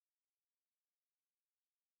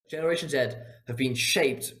Generation Z have been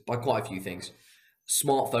shaped by quite a few things.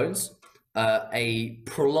 Smartphones, a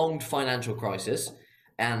prolonged financial crisis,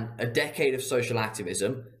 and a decade of social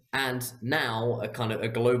activism, and now a kind of a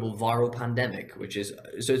global viral pandemic,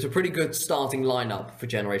 so it's a pretty good starting lineup for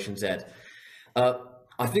Generation Z.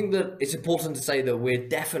 I think that it's important to say that we're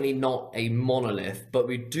definitely not a monolith, but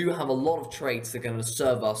we do have a lot of traits that are going to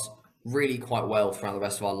serve us really quite well throughout the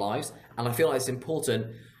rest of our lives. And I feel like it's important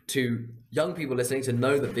to young people listening to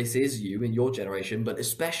know that this is you in your generation, but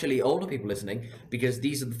especially older people listening, because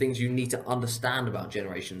these are the things you need to understand about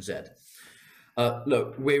Generation Z.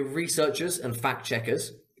 Look, we're researchers and fact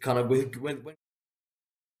checkers, kind of Hey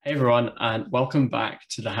everyone, and welcome back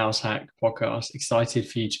to the House Hack podcast. Excited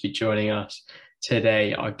for you to be joining us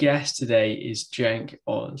today. Our guest today is Jenk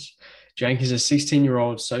Oz. Jenk is a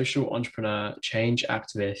 16-year-old social entrepreneur, change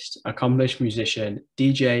activist, accomplished musician,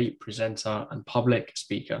 DJ, presenter, and public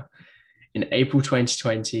speaker. In April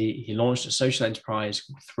 2020, he launched a social enterprise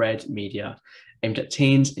called Thread Media, aimed at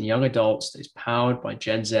teens and young adults that is powered by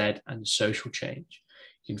Gen Z and social change.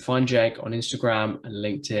 You can find Jenk on Instagram and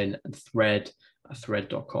LinkedIn and Thread at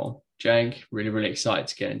thread.com. Jenk, really excited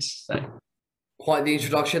to get into today. Quite the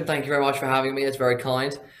introduction. Thank you very much for having me. It's very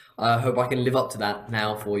kind. I hope I can live up to that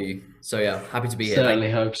now for you. So yeah, happy to be here.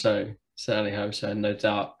 Certainly hope so. No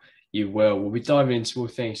doubt you will. We'll be diving into all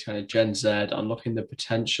things kind of Gen Z, unlocking the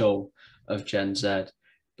potential of Gen Z.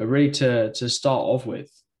 But really to start off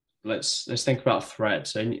with, let's think about Thread.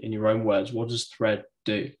 So in your own words, what does Thread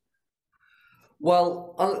do?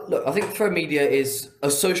 Well, look, I think Thread Media is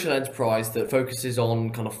a social enterprise that focuses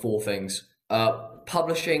on kind of four things.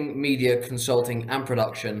 Publishing, media, consulting, and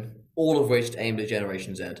production, all of which aimed at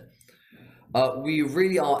Generation Z. We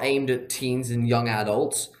really are aimed at teens and young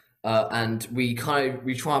adults, and we try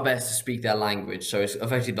our best to speak their language. So it's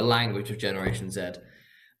effectively the language of Generation Z.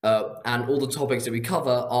 And all the topics that we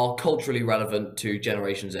cover are culturally relevant to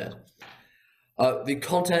Generation Z. The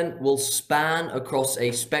content will span across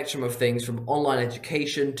a spectrum of things from online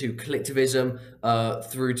education to collectivism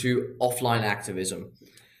through to offline activism.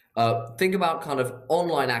 Think about kind of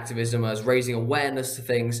online activism as raising awareness to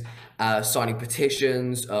things, signing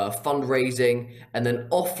petitions, fundraising, and then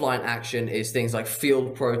offline action is things like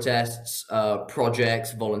field protests,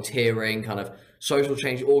 projects, volunteering, kind of social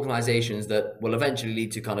change organizations that will eventually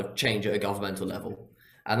lead to kind of change at a governmental level.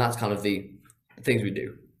 And that's kind of the things we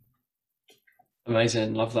do.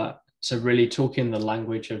 Amazing, love that. So really talking the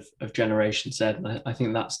language of Generation Z, and I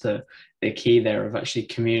think that's the key there of actually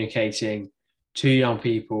communicating to young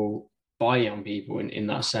people by young people in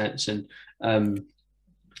that sense. And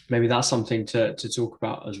maybe that's something to talk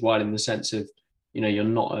about as well, in the sense of, you know, you're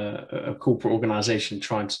not a corporate organization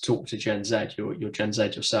trying to talk to Gen Z, you're Gen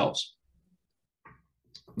Z yourselves.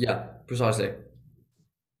 Yeah, precisely.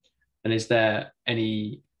 And is there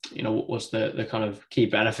any, you know, what's the kind of key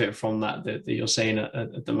benefit from that you're seeing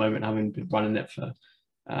at the moment, having been running it for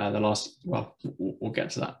the last, well, we'll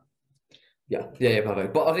get to that. Yeah,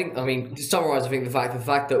 perfect. But I mean, to summarize, I think the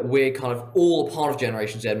fact that we're kind of all a part of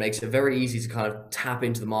Generation Z makes it very easy to kind of tap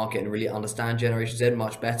into the market and really understand Generation Z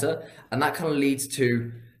much better. And that kind of leads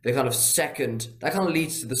to the second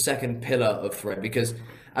pillar of Thread, because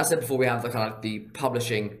as I said before, we have the kind of the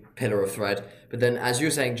publishing pillar of Thread. But then, as you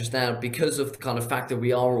were saying just now, because of the kind of fact that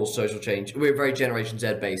we are all social change, we're very Generation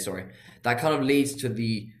Z based, that kind of leads to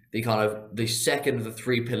the second of the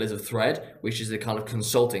three pillars of Thread, which is the kind of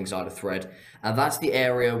consulting side of Thread. And that's the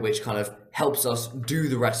area which kind of helps us do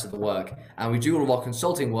the rest of the work. And we do all of our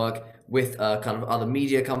consulting work with kind of other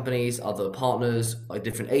media companies, other partners,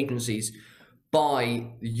 different agencies, by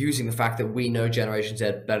using the fact that we know Generation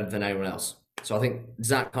Z better than anyone else. So I think, does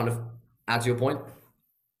that kind of add to your point?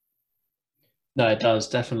 No, it does,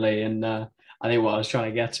 definitely. And I think what I was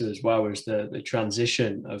trying to get to as well was the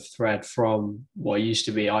transition of Thread from what used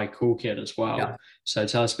to be iCoolKid as well. Yeah. So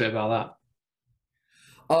tell us a bit about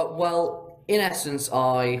that. Well, in essence,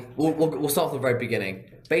 we'll start from the very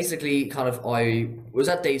beginning. Basically, kind of, I was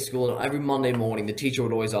at day school, and every Monday morning, the teacher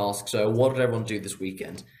would always ask, so what did everyone do this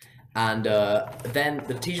weekend? And then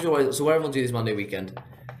the teacher would always, so what did everyone do this Monday weekend?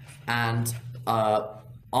 And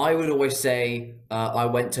I would always say, I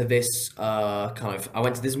went to this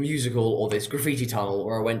musical or this graffiti tunnel,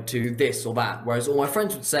 or I went to this or that. Whereas all my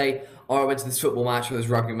friends would say, oh, I went to this football match or this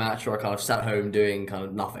rugby match, or I kind of sat home doing kind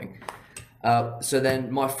of nothing. So then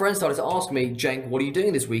my friends started to ask me, Jenk, what are you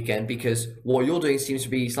doing this weekend? Because what you're doing seems to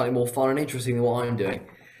be slightly more fun and interesting than what I'm doing.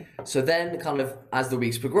 So then kind of as the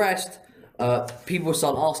weeks progressed, people would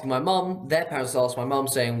start asking my mum, their parents asked my mum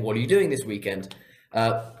saying, what are you doing this weekend?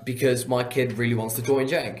 Because my kid really wants to join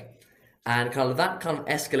Jenk. And kind of that kind of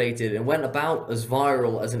escalated and went about as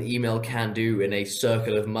viral as an email can do in a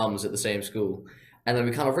circle of mums at the same school. And then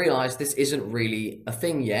we kind of realized this isn't really a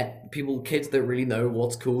thing yet. Kids don't really know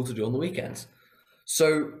what's cool to do on the weekends.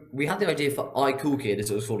 So we had the idea for iCoolKid,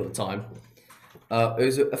 as it was called at the time. It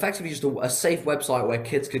was effectively just a safe website where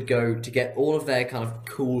kids could go to get all of their kind of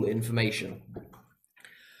cool information.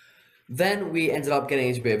 Then we ended up getting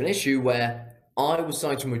into a bit of an issue where I was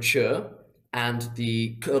starting to mature and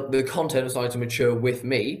the content was starting to mature with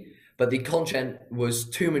me, but the content was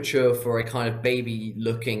too mature for a kind of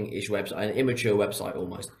baby-looking-ish website, an immature website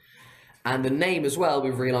almost. And the name as well,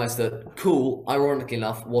 we've realized that cool, ironically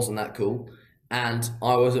enough, wasn't that cool. And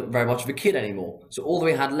I wasn't very much of a kid anymore. So all that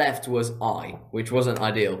we had left was I, which wasn't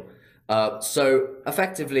ideal. So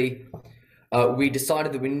effectively, we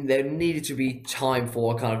decided that there needed to be time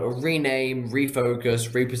for kind of a rename, refocus,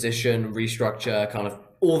 reposition, restructure, kind of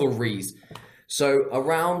all the re's. So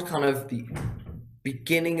around kind of the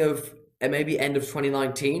beginning of, maybe end of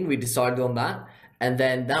 2019, we decided on that. And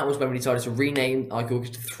then that was when we decided to rename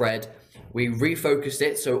iCoolKid to Thread. We refocused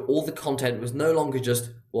it, so all the content was no longer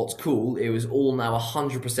just what's cool. It was all now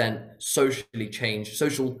 100% social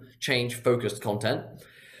change focused content.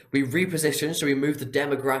 We repositioned, so we moved the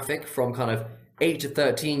demographic from kind of 8 to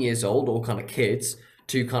 13 years old, or kind of kids,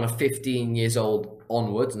 to kind of 15 years old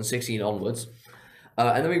onwards and 16 onwards.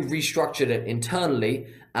 And then we restructured it internally,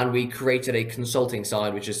 and we created a consulting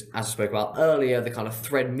side, which is, as I spoke about earlier, the kind of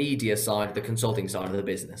Thread media side, the consulting side of the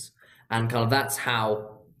business. And kind of that's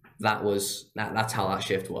how that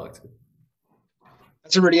shift worked.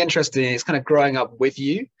 That's a really interesting. It's kind of growing up with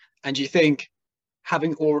you. And do you think,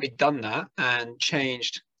 having already done that and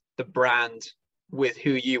changed the brand with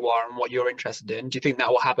who you are and what you're interested in, do you think that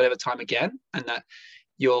will happen over time again? And that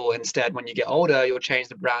you'll instead, when you get older, you'll change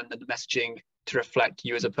the brand and the messaging to reflect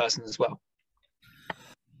you as a person as well?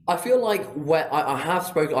 I feel like I have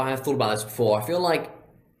thought about this before. I feel like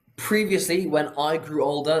previously, when I grew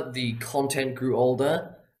older, the content grew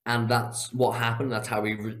older, and that's what happened. That's how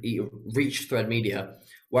we reached Thread Media.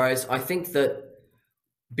 Whereas I think that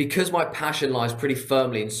because my passion lies pretty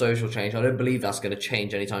firmly in social change, I don't believe that's going to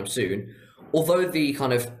change anytime soon. Although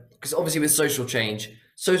because obviously with social change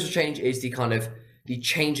is the kind of the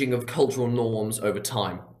changing of cultural norms over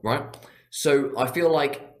time, right? So I feel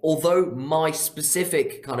like although my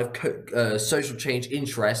specific kind of social change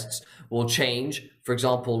interests will change, for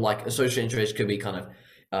example, like a social interest could be kind of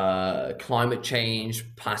climate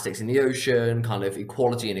change, plastics in the ocean, kind of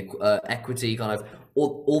equality and equity, kind of,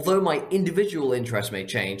 although my individual interests may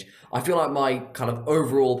change, I feel like my kind of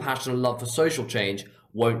overall passion and love for social change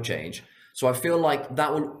won't change. So I feel like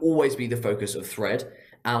that will always be the focus of Thread,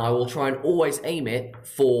 and I will try and always aim it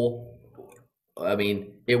for, I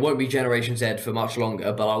mean, it won't be Generation Z for much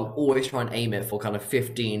longer, but I'll always try and aim it for kind of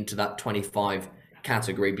 15 to that 25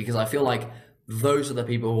 category, because I feel like those are the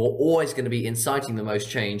people who are always going to be inciting the most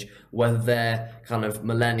change, whether they're kind of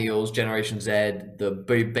millennials, Generation Z, the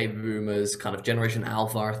baby boomers, kind of Generation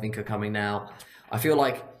Alpha, I think are coming now. I feel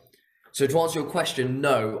like, so to answer your question,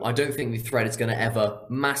 no, I don't think the Thread is going to ever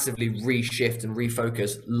massively reshift and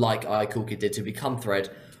refocus like iCoolKid did to become Thread,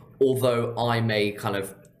 although I may kind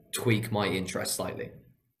of tweak my interest slightly.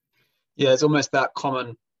 Yeah, it's almost that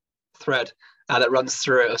common thread that runs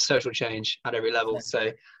through it of social change at every level.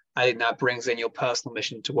 So I think that brings in your personal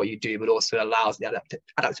mission to what you do, but also allows the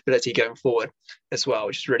adaptability going forward as well,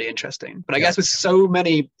 which is really interesting. But I guess with so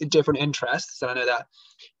many different interests, and I know that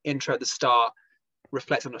intro at the start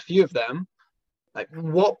reflects on a few of them, like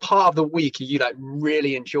what part of the week are you like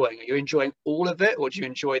really enjoying? Are you enjoying all of it, or do you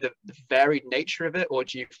enjoy the varied nature of it, or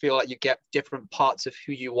do you feel like you get different parts of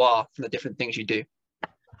who you are from the different things you do?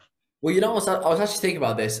 Well, you know, I was actually thinking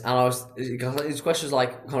about this, and this question is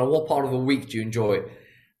like, kind of, what part of the week do you enjoy?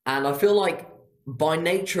 And I feel like by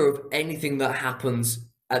nature of anything that happens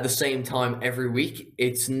at the same time every week,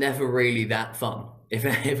 it's never really that fun. If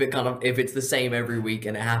it's the same every week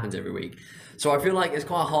and it happens every week. So I feel like it's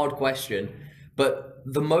quite a hard question, but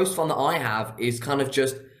the most fun that I have is kind of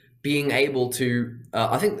just being able to,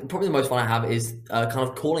 I think probably the most fun I have is kind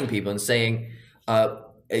of calling people and saying,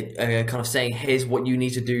 here's what you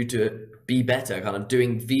need to do to be better, kind of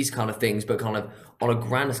doing these kind of things, but kind of on a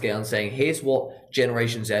grander scale, and saying, here's what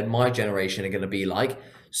Generation Z, my generation, are going to be like.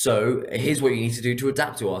 So here's what you need to do to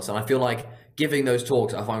adapt to us. And I feel like giving those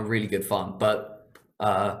talks, I find really good fun. But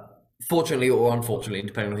fortunately or unfortunately,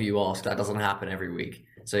 depending on who you ask, that doesn't happen every week.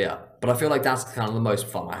 So yeah, but I feel like that's kind of the most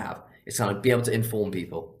fun I have. It's kind of be able to inform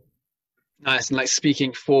people. Nice, and like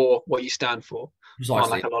speaking for what you stand for. Precisely. On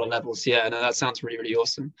like a lot of levels. Yeah, no, that sounds really, really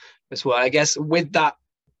awesome as well. I guess with that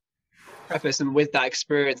preface them with that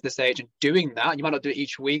experience this age and doing that. You might not do it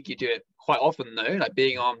each week. You do it quite often though, like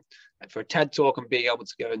being on for a TED talk and being able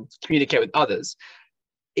to go and communicate with others.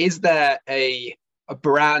 Is there a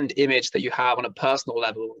brand image that you have on a personal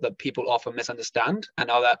level that people often misunderstand? And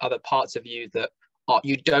are there other parts of you that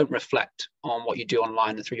you don't reflect on what you do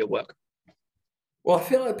online and through your work? Well, I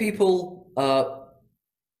feel like people,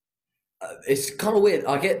 it's kind of weird.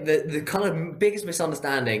 I get the kind of biggest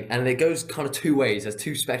misunderstanding, and it goes kind of two ways. There's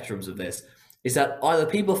two spectrums of this. Is that either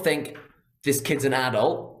people think this kid's an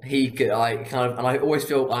adult, and I always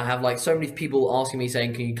feel I have like so many people asking me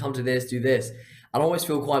saying, "Can you come to this, do this?" I always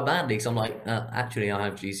feel quite badly because I'm like, actually, I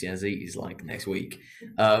have GCSEs like next week.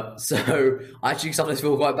 So I actually sometimes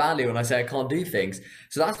feel quite badly when I say I can't do things.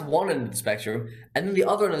 So that's one end of the spectrum. And then the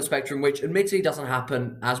other end of the spectrum, which admittedly doesn't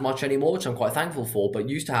happen as much anymore, which I'm quite thankful for, but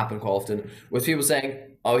used to happen quite often, was people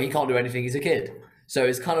saying, oh, he can't do anything, he's a kid. So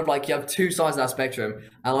it's kind of like you have two sides of that spectrum.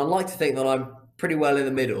 And I like to think that I'm pretty well in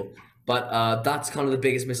the middle. But that's kind of the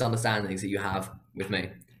biggest misunderstandings that you have with me.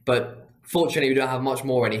 But fortunately, we don't have much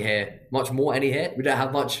more any here. We don't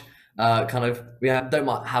have much don't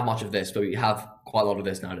have much of this, but we have quite a lot of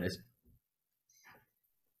this nowadays.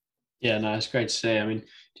 Yeah, no, it's great to see. I mean,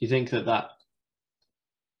 do you think that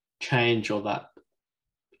change or that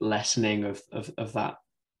lessening of that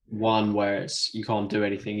one where it's you can't do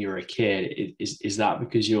anything, you're a kid, is that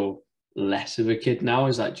because you're less of a kid now?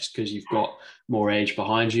 Is that just because you've got more age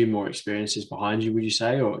behind you, more experiences behind you, would you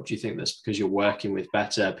say? Or do you think that's because you're working with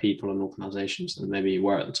better people and organizations than maybe you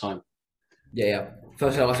were at the time? Yeah.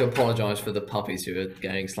 Firstly, I'd like to apologize for the puppies who are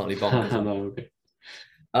getting slightly bonkers. No, okay.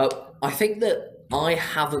 I think that I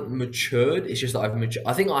haven't matured. It's just that I've matured.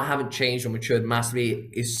 I think I haven't changed or matured massively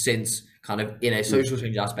is since kind of in a social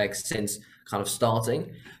change aspect since kind of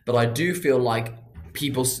starting. But I do feel like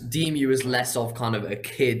people deem you as less of kind of a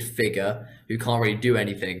kid figure who can't really do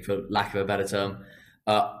anything, for lack of a better term.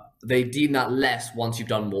 They deem that less once you've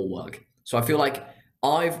done more work. So I feel like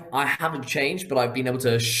I haven't changed, but I've been able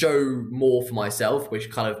to show more for myself, which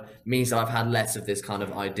kind of means that I've had less of this kind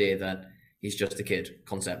of idea that he's just a kid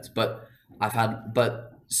concept. But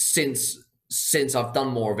since I've done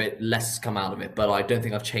more of it, less has come out of it. But I don't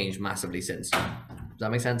think I've changed massively since. Does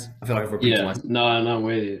that make sense? I feel like I've repeated myself. No, I'm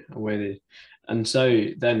with you. And so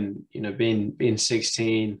then, being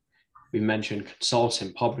 16, we mentioned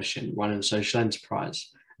consulting, publishing, running a social enterprise,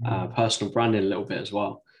 personal branding a little bit as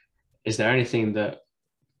well. Is there anything that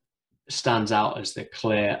stands out as the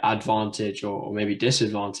clear advantage or maybe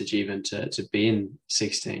disadvantage even to being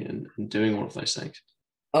 16 and doing all of those things?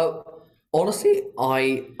 Honestly,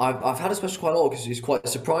 I've had a special quite a lot because it's quite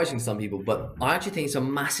surprising to some people, but I actually think it's a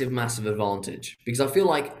massive, massive advantage because I feel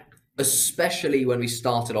like, especially when we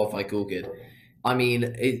started off like Cool Kid, I mean,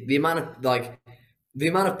 the amount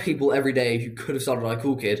of people every day who could have started like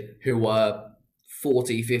Cool Kid who were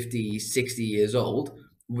 40, 50, 60 years old,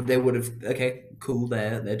 they would have, okay, cool,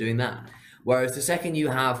 they're doing that. Whereas the second you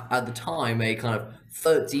have, at the time, a kind of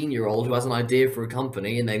 13-year-old who has an idea for a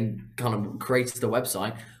company and then kind of creates the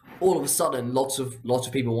website, all of a sudden, lots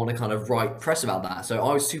of people want to kind of write press about that. So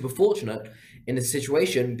I was super fortunate in this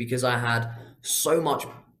situation because I had so much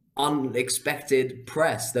unexpected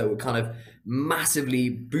press that would kind of massively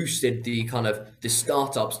boosted the kind of the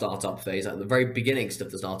startup phase at the very beginnings of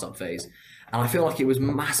the startup phase. And I feel like it was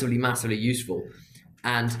massively, massively useful.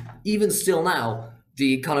 And even still now,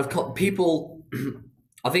 the kind of people,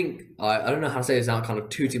 I think, I don't know how to say this without kind of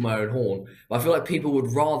tooting my own horn, but I feel like people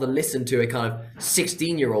would rather listen to a kind of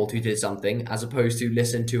 16-year-old who did something as opposed to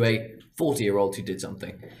listen to a 40-year-old who did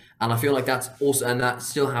something. And I feel like that's also, and that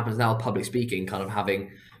still happens now with public speaking, kind of having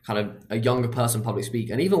kind of a younger person public speak.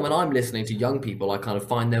 And even when I'm listening to young people, I kind of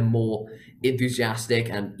find them more enthusiastic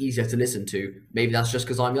and easier to listen to. Maybe that's just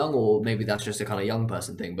because I'm young, or maybe that's just a kind of young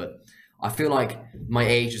person thing. But I feel like my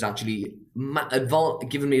age has actually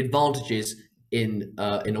given me advantages in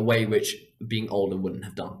a way which being older wouldn't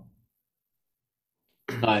have done.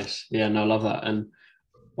 Nice. Yeah, no, I love that. And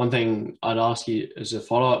one thing I'd ask you as a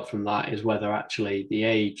follow-up from that is whether actually the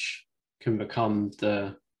age can become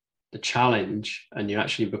the challenge, and you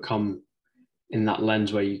actually become in that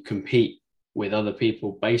lens where you compete with other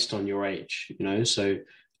people based on your age, so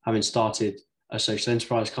having started a social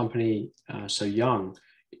enterprise company so young,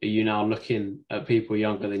 are you now looking at people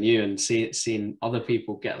younger than you and seeing other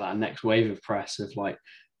people get that next wave of press of like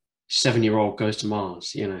 7-year-old goes to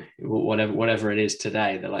Mars, whatever it is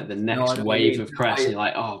today, they're like the next wave of press, and you're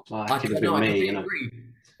like, oh, that could have been me.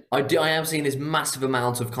 I am seeing this massive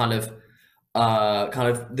amount of kind of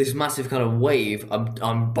this massive kind of wave.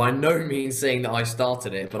 I'm by no means saying that I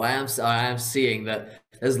started it, but I am seeing that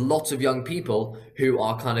there's lots of young people who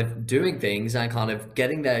are kind of doing things and kind of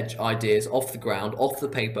getting their ideas off the ground, off the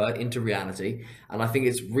paper, into reality. And I think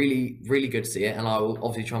it's really, really good to see it. And I will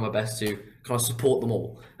obviously try my best to kind of support them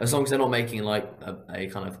all, as long as they're not making like a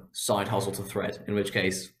kind of side hustle to Thread, in which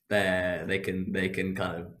case they can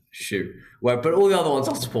kind of shoot. But all the other ones,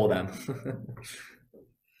 I'll support them.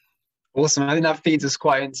 Awesome. I think that feeds us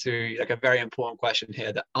quite into like a very important question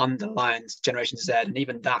here that underlines Generation Z, and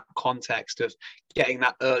even that context of getting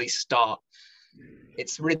that early start.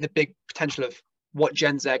 It's really the big potential of what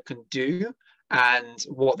Gen Z can do and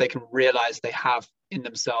what they can realize they have in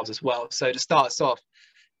themselves as well. So to start us off,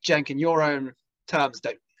 Jenk, in your own terms,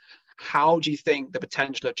 how do you think the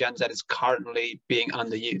potential of Gen Z is currently being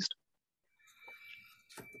underused?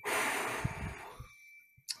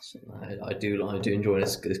 I do enjoy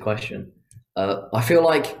this question. I feel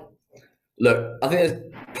like, look, I think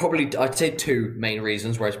there's probably, I'd say, two main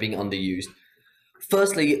reasons where it's being underused.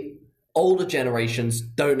 Firstly, older generations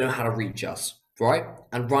don't know how to reach us, right?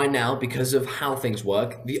 And right now, because of how things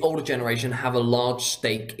work, the older generation have a large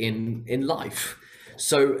stake in life.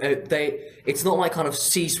 So it's not like kind of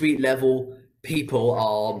C-suite level people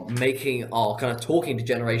are kind of talking to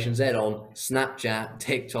Generation Z on Snapchat,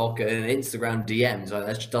 TikTok, and Instagram DMs. Like,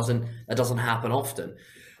 that doesn't happen often.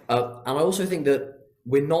 And I also think that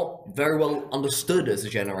we're not very well understood as a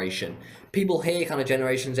generation. People hear kind of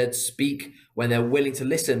Generation Z speak when they're willing to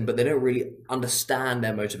listen, but they don't really understand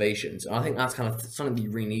their motivations. And I think that's kind of something that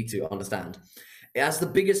you really need to understand. As the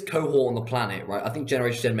biggest cohort on the planet, right? I think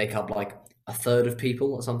Generation Z make up like a third of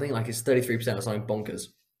people or something. Like it's 33% or something bonkers.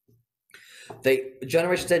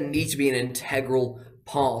 Generation Z need to be an integral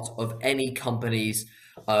part of any company's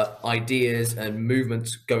ideas and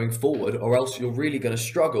movements going forward, or else you're really going to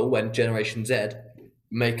struggle when Generation Z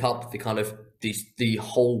make up the kind of the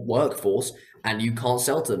whole workforce and you can't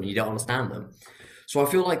sell to them, you don't understand them. So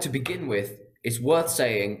I feel like, to begin with, it's worth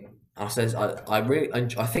saying, I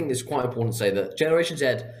think it's quite important to say that Generation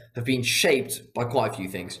Z have been shaped by quite a few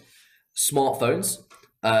things: smartphones,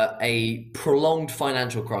 a prolonged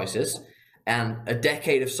financial crisis, and a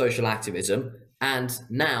decade of social activism, and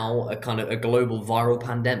now a kind of a global viral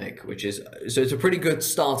pandemic, so it's a pretty good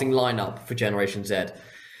starting lineup for Generation Z.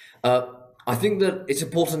 I think that it's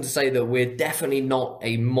important to say that we're definitely not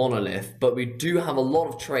a monolith, but we do have a lot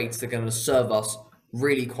of traits that are going to serve us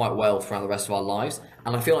really quite well throughout the rest of our lives.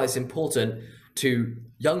 And I feel like it's important to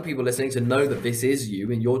young people listening to know that this is you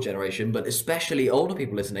in your generation, but especially older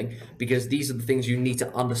people listening, because these are the things you need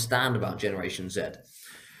to understand about Generation Z.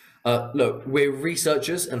 Look, we're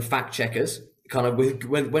researchers and fact checkers. Kind of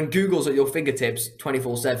when Google's at your fingertips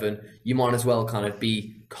 24/7, you might as well kind of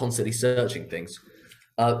be constantly searching things.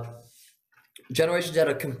 Generation Z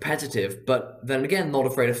are competitive, but then again, not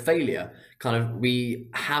afraid of failure. Kind of, we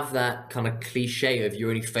have that kind of cliche of you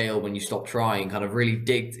only fail when you stop trying, kind of really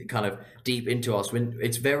dig kind of deep into us. When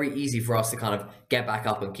it's very easy for us to kind of get back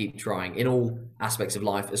up and keep trying in all aspects of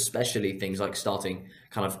life, especially things like starting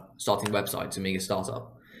websites and being a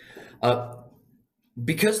startup.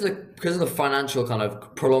 Because of the financial kind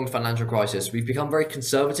of prolonged financial crisis, we've become very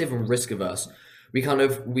conservative and risk averse.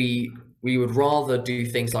 We would rather do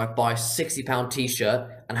things like buy a £60 t-shirt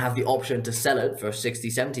and have the option to sell it for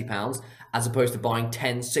 £60-70, as opposed to buying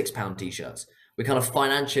 10 £6 t-shirts. We're kind of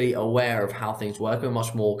financially aware of how things work. We're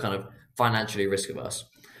much more kind of financially risk averse.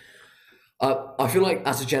 I feel like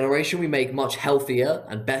as a generation, we make much healthier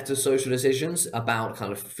and better social decisions about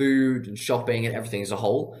kind of food and shopping and everything as a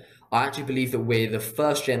whole. I actually believe that we're the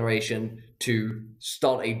first generation to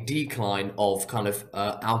start a decline of kind of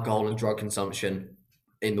alcohol and drug consumption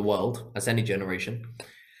in the world, as any generation.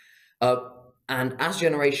 And as a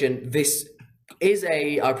generation,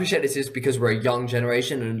 I appreciate this is because we're a young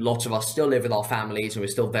generation and lots of us still live with our families and we're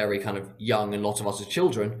still very kind of young, and lots of us are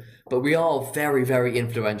children, but we are very, very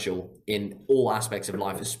influential in all aspects of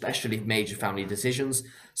life, especially major family decisions,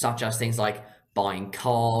 such as things like buying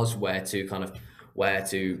cars, where to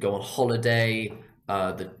go on holiday,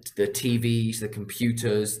 the TVs, the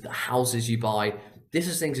computers, the houses you buy. This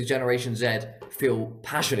is things that Generation Z feel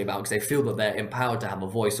passionate about because they feel that they're empowered to have a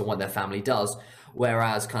voice on what their family does.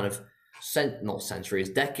 Whereas kind of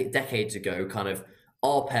decades ago, kind of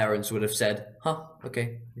our parents would have said,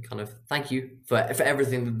 okay, kind of thank you for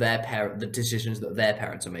everything that the decisions that their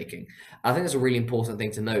parents are making. I think it's a really important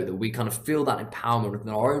thing to know, that we kind of feel that empowerment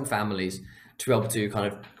within our own families to be able to kind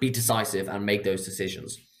of be decisive and make those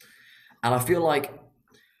decisions. And I feel like,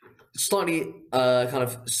 slightly kind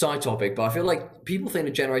of side topic, but I feel like people think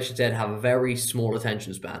that Generation Z have a very small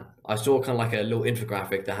attention span. I saw kind of like a little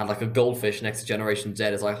infographic that had like a goldfish next to Generation Z.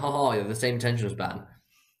 It's like, haha, you have the same attention span.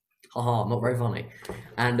 Haha, not very funny.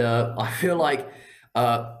 And I feel like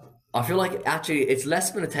I feel like actually it's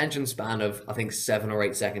less of an attention span of, I think, 7 or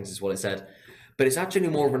 8 seconds is what it said, but it's actually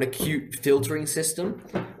more of an acute filtering system,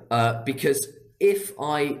 because it's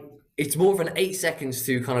more of an 8 seconds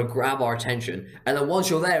to kind of grab our attention, and then once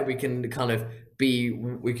you're there, we can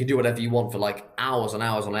do whatever you want for like hours and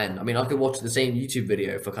hours on end. I mean, I could watch the same YouTube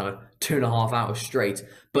video for kind of 2.5 hours straight,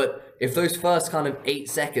 but if those first kind of 8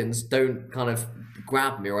 seconds don't kind of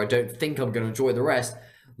grab me, or I don't think I'm going to enjoy the rest,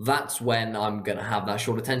 that's when I'm going to have that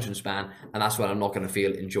short attention span, and that's when I'm not going to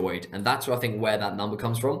feel enjoyed. And that's what I think where that number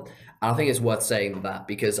comes from. And I think it's worth saying that,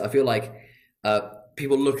 because I feel like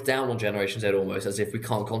people look down on Generation Z almost as if we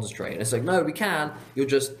can't concentrate. And it's like, no, we can. You're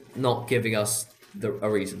just not giving us a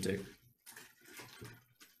reason to.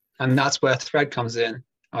 And that's where Thread comes in.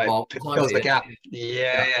 It fills the gap.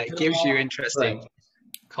 Yeah, it gives you interesting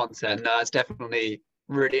content. No, it's definitely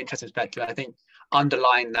really interesting perspective. I think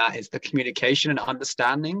underlying that is the communication and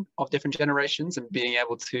understanding of different generations, and being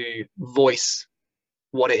able to voice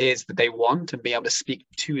what it is that they want and being able to speak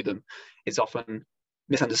to them is often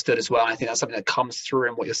misunderstood as well. And I think that's something that comes through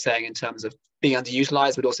in what you're saying in terms of being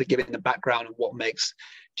underutilized, but also giving the background of what makes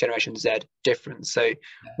Generation Z different. So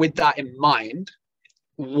with that in mind,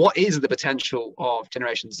 what is the potential of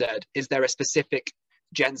Generation Z? Is there a specific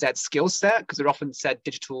Gen Z skill set? Because they're often said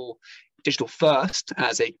digital first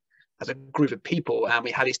as a group of people, and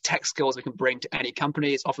we have these tech skills we can bring to any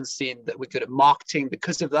company. It's often seen that we're good at marketing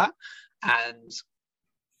because of that, and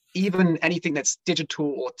even anything that's digital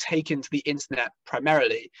or taken to the internet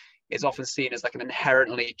primarily is often seen as like an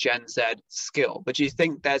inherently Gen Z skill. But do you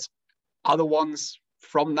think there's other ones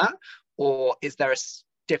from that, or is there a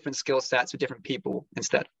different skill sets for different people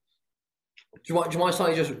instead? Do you mind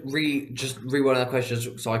slightly just reword that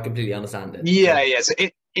question so I completely understand it? Yeah. So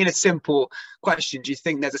in a simple question, do you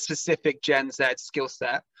think there's a specific Gen Z skill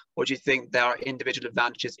set, or do you think there are individual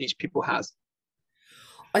advantages each people has?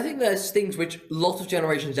 I think there's things which lots of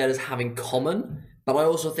Generation Zers have in common, but I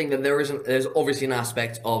also think that there's obviously an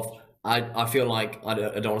aspect of, I feel like, I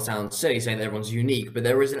don't want to sound silly saying that everyone's unique, but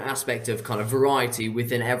there is an aspect of kind of variety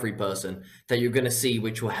within every person that you're going to see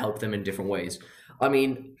which will help them in different ways. I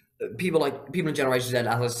mean, people in Generation Z, as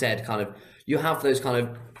I said, kind of, you have those kind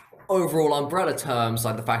of overall umbrella terms,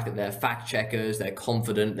 like the fact that they're fact checkers, they're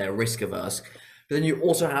confident, they're risk averse. But then you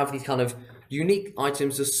also have these kind of unique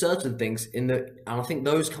items of certain things and I think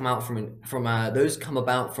those come about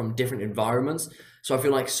from different environments. So I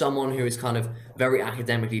feel like someone who is kind of very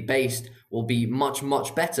academically based will be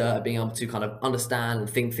much better at being able to kind of understand and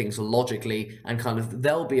think things logically, and kind of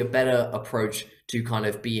there'll be a better approach to kind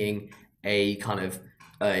of being a kind of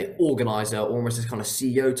organizer, almost as kind of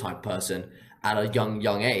CEO type person at a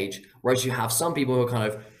young age. Whereas you have some people who are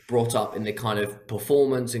kind of brought up in the kind of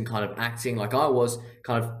performance and kind of acting, like I was,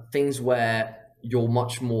 kind of things where you're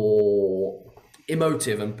much more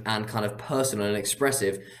emotive and kind of personal and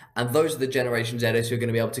expressive. And those are the Generation Zers who are going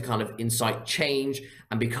to be able to kind of incite change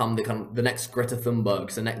and become the next Greta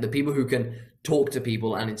Thunbergs, the people who can talk to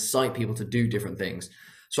people and incite people to do different things.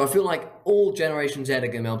 So I feel like all Generation Z are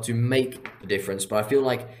going to be able to make a difference, but I feel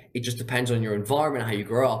like it just depends on your environment, how you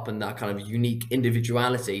grow up, and that kind of unique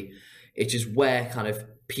individuality. It's just where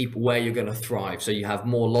you're going to thrive. So you have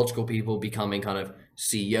more logical people becoming kind of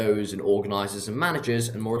CEOs and organizers and managers,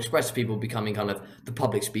 and more expressive people becoming kind of the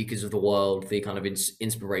public speakers of the world, the kind of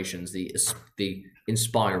inspirations, the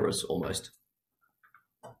inspirers almost.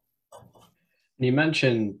 You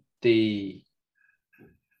mentioned the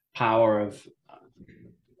power of,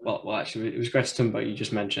 well, actually, it was Greta Thunberg you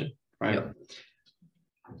just mentioned, right? Yep.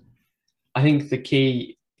 I think the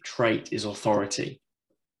key trait is authority.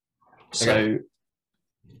 So, okay.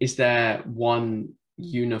 Is there one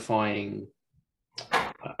unifying,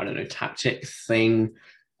 I don't know, tactic, thing,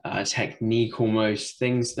 technique almost,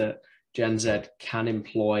 things that Gen Z can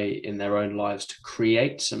employ in their own lives to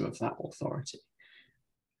create some of that authority?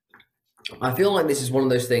 I feel like this is one of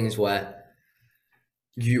those things where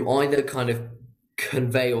you either kind of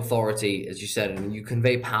convey authority, as you said, and you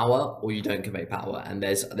convey power, or you don't convey power. And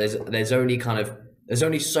there's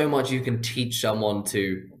only so much you can teach someone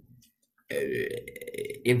to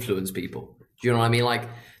influence people. Do you know what I mean? Like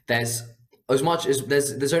there's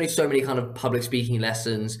only so many kind of public speaking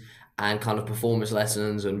lessons and kind of performance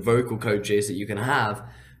lessons and vocal coaches that you can have,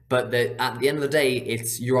 but at the end of the day,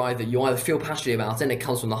 it's you either feel passionate about it and it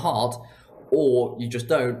comes from the heart, or you just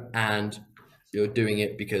don't, and you're doing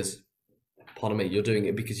it because, you're doing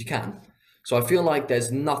it because you can. So I feel like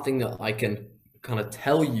there's nothing that I can kind of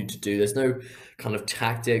tell you to do. There's no kind of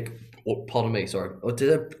tactic or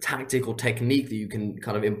tactic or technique that you can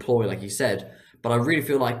kind of employ, like you said. but I really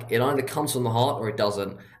feel like it either comes from the heart or it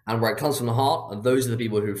doesn't. And where it comes from the heart, those are the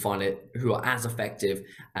people who find it, who are as effective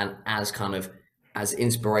and as kind of as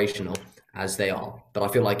inspirational as they are. But I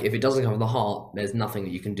feel like if it doesn't come from the heart, there's nothing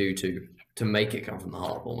that you can do to make it come from the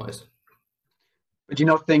heart almost. But do you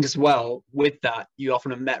not think as well, with that, you often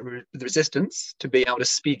have met with resistance to being able to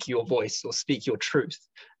speak your voice or speak your truth,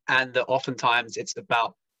 and that oftentimes it's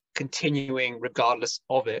about continuing regardless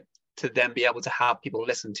of it to then be able to have people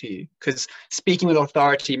listen to you? Because speaking with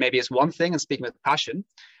authority maybe is one thing and speaking with passion,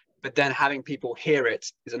 but then having people hear it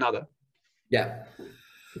is another. Yeah.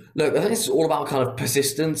 Look, I think it's all about kind of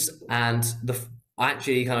persistence, and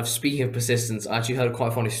actually kind of speaking of persistence, I actually heard quite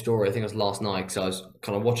a funny story. I think it was last night because I was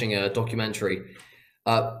kind of watching a documentary.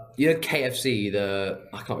 You know KFC,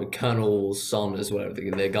 I can't remember, Colonel Sanders, whatever,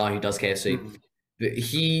 the guy who does KFC.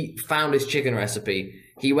 He found his chicken recipe.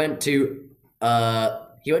 He went to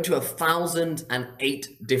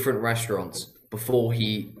 1,008 different restaurants before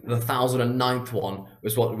the 1,009th one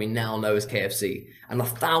was what we now know as KFC. And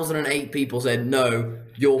 1,008 people said, no,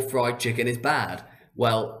 your fried chicken is bad.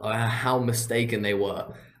 Well, how mistaken they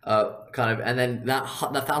were. And then that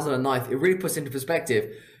 1,009th, it really puts into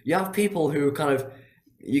perspective. You have people who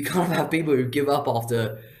you have people who give up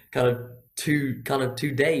after two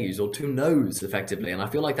days or 2 no's effectively. And I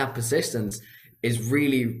feel like that persistence is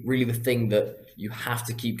really, really the thing that you have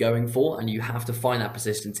to keep going for, and you have to find that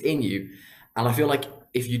persistence in you. And I feel like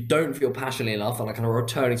if you don't feel passionately enough, and kind of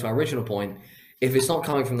returning to my original point, if it's not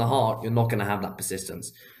coming from the heart, you're not going to have that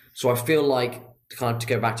persistence. So I feel like, to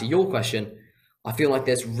go back to your question, I feel like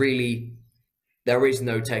there is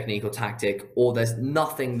no technique or tactic, or there's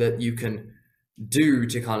nothing that you can do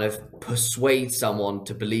to kind of persuade someone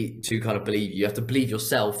to believe you. You have to believe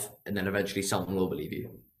yourself, and then eventually someone will believe you.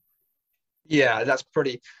 Yeah, that's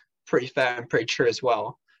pretty fair and pretty true as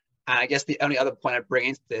well. And I guess the only other point I bring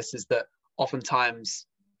into this is that oftentimes,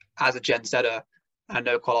 as a Gen Zeder, I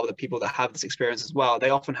know quite a lot of the people that have this experience as well, they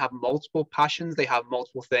often have multiple passions. They have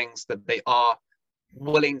multiple things that they are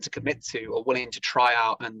willing to commit to or willing to try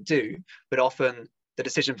out and do. But often the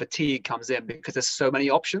decision fatigue comes in because there's so many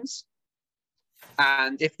options.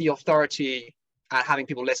 And if the authority and having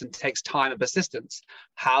people listen takes time and persistence,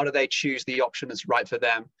 how do they choose the option that's right for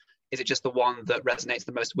them? Is it just the one that resonates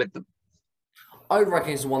the most with them? I would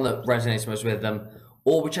reckon it's the one that resonates most with them,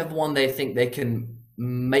 or whichever one they think they can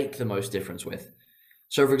make the most difference with.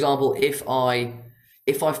 So, for example, if I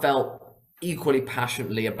felt equally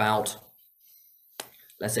passionately about,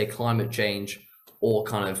 let's say, climate change, or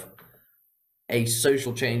kind of a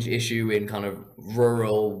social change issue in kind of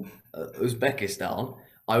rural Uzbekistan,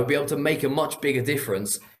 I would be able to make a much bigger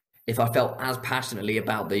difference if I felt as passionately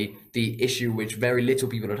about the issue which very little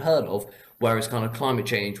people had heard of, whereas kind of climate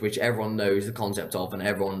change, which everyone knows the concept of and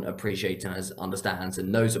everyone appreciates and understands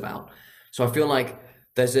and knows about. So I feel like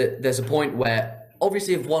there's a point where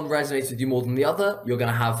obviously if one resonates with you more than the other, you're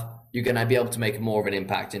gonna be able to make more of an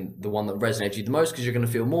impact in the one that resonates with you the most, because you're gonna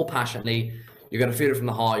feel more passionately, you're gonna feel it from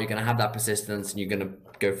the heart, you're gonna have that persistence, and you're gonna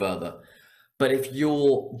go further. But if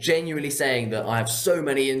you're genuinely saying that I have so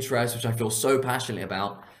many interests which I feel so passionately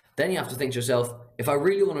about, then you have to think to yourself, if I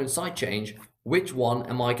really want to incite change, which one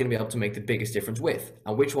am I going to be able to make the biggest difference with?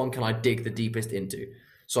 And which one can I dig the deepest into?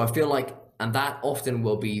 So I feel like, and that often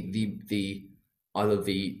will be either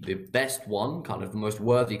the best one, kind of the most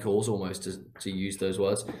worthy cause almost to use those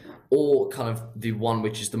words, or kind of the one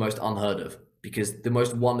which is the most unheard of. Because the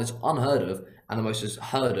most one that's unheard of and the most is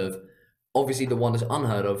heard of, obviously the one that's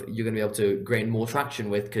unheard of, you're going to be able to gain more traction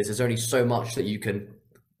with, because there's only so much that you can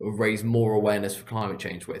raise more awareness for climate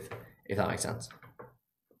change with, if that makes sense.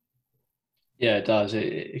 Yeah, it does.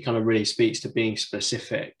 It kind of really speaks to being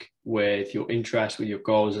specific with your interests, with your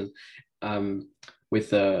goals, and with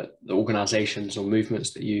the organizations or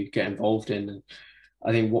movements that you get involved in. And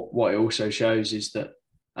I think what it also shows is that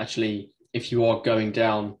actually, if you are going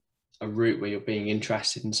down a route where you're being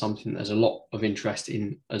interested in something there's a lot of interest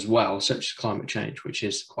in as well, such as climate change, which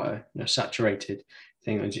is quite a saturated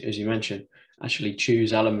thing, as you mentioned, actually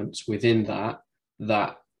choose elements within that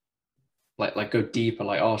like go deeper,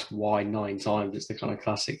 like ask why 9 times. It's the kind of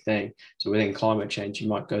classic thing. So within climate change, you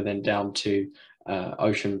might go then down to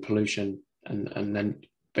ocean pollution, and then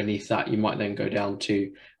beneath that you might then go down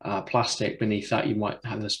to plastic. Beneath that you might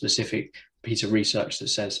have a specific piece of research that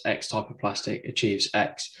says X type of plastic achieves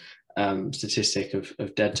X statistic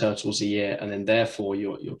of dead turtles a year, and then therefore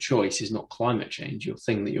your choice is not climate change. Your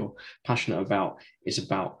thing that you're passionate about is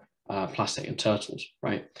about plastic and turtles,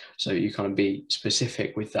 right? So you kind of be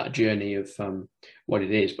specific with that journey of what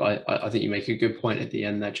it is. But I think you make a good point at the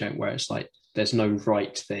end there, Jenk, where it's like there's no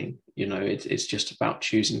right thing, it's just about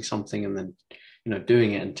choosing something and then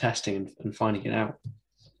doing it and testing and finding it out.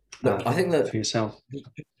 Look, I think that for yourself.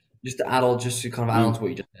 Just to add on to what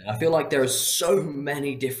you just said, I feel like there are so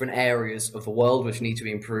many different areas of the world which need to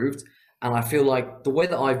be improved. And I feel like the way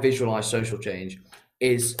that I visualize social change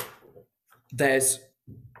is there's,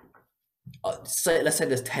 let's say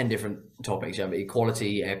there's 10 different topics. You have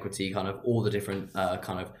equality, equity, kind of all the different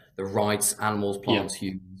kind of the rights, animals, plants,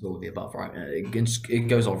 humans, all of the above, right? It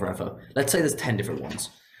goes on forever. Let's say there's 10 different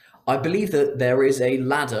ones. I believe that there is a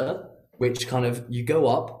ladder which kind of you go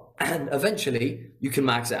up, and eventually you can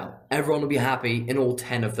max out. Everyone will be happy in all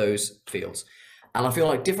 10 of those fields. And I feel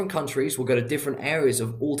like different countries will go to different areas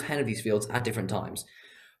of all 10 of these fields at different times.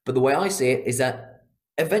 But the way I see it is that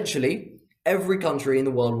eventually every country in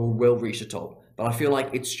the world will reach the top. But I feel like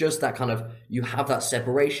it's just that kind of, you have that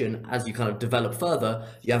separation as you kind of develop further.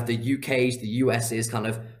 You have the UKs, the USs kind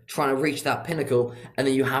of trying to reach that pinnacle. And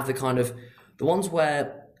then you have the kind of, the ones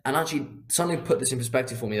where, and actually something put this in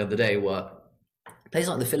perspective for me the other day, were places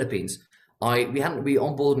like the Philippines. We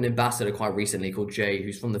onboarded an ambassador quite recently called Jay,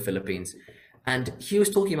 who's from the Philippines. And he was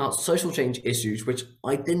talking about social change issues, which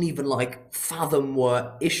I didn't even fathom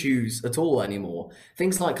were issues at all anymore.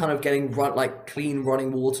 Things like kind of getting clean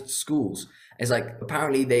running water to schools. It's like,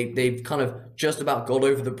 apparently they've kind of just about got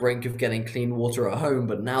over the brink of getting clean water at home,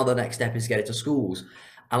 but now the next step is get it to schools.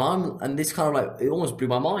 And this kind of it almost blew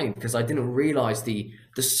my mind, because I didn't realize the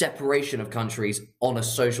separation of countries on a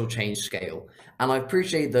social change scale. And I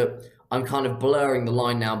appreciate that I'm kind of blurring the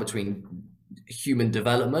line now between human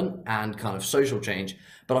development and kind of social change.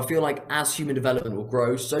 But I feel like as human development will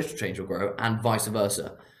grow, social change will grow, and vice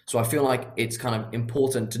versa. So I feel like it's kind of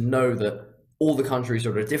important to know that all the countries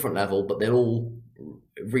are at a different level, but they're all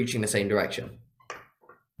reaching the same direction.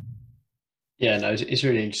 Yeah, no, it's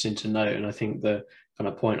really interesting to note. And I think the kind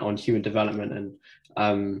of point on human development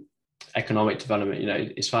and economic development,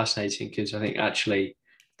 it's fascinating, because I think actually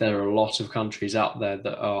there are a lot of countries out there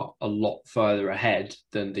that are a lot further ahead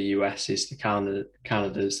than the US is,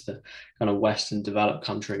 Canada's, the kind of Western developed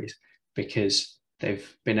countries, because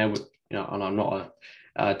they've been able, and I'm not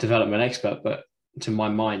a development expert, but to my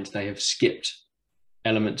mind, they have skipped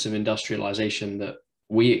elements of industrialization that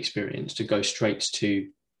we experience to go straight to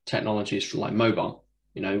technologies like mobile,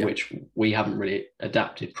 which we haven't really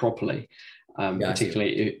adapted properly,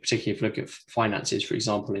 particularly if you look at finances, for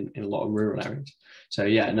example, in a lot of rural areas. So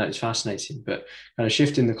yeah, no, it's fascinating. But kind of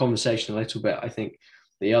shifting the conversation a little bit, I think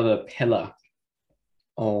the other pillar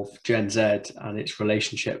of Gen Z and its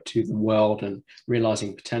relationship to the world and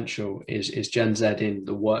realizing potential is Gen Z in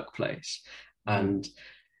the workplace. And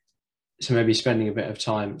so maybe spending a bit of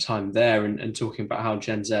time there and talking about how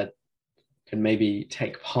Gen Z can maybe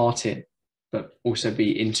take part in, but also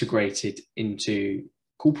be integrated into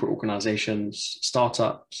corporate organizations,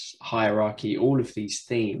 startups, hierarchy. All of these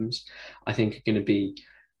themes, I think, are going to be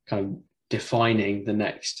kind of defining the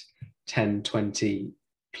next 10, 20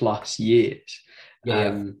 plus years.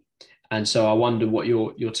 And so I wonder what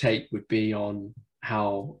your take would be on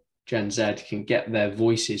how Gen Z can get their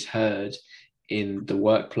voices heard in the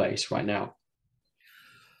workplace right now.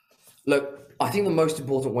 Look, I think the most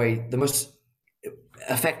important way, the most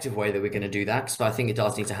effective way that we're going to do that, because I think it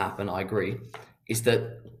does need to happen, I agree, is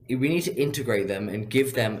that we need to integrate them and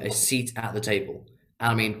give them a seat at the table.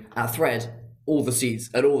 And I mean, at Thread, all the seats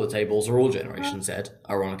at all the tables are all Generation Z,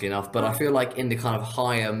 ironically enough. But I feel like in the kind of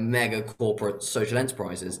higher mega corporate social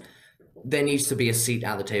enterprises, there needs to be a seat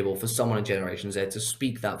at the table for someone in Generation Z to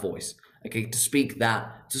speak that voice, okay, to speak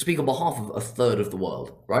on behalf of a third of the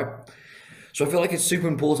world, right? So I feel like it's super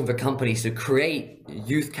important for companies to create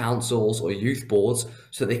youth councils or youth boards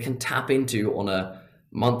so they can tap into on a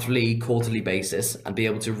monthly, quarterly basis and be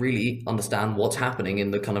able to really understand what's happening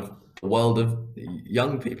in the kind of world of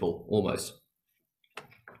young people almost.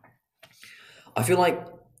 I feel like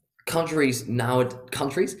companies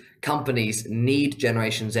need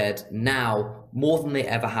Generation Z now more than they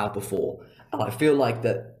ever have before. And I feel like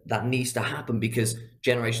that needs to happen because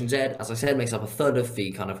Generation Z, as I said, makes up a third of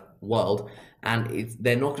the kind of world, and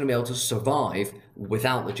they're not going to be able to survive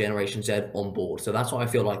without the Generation Z on board. So that's why I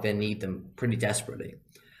feel like they need them pretty desperately.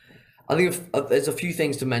 I think there's a few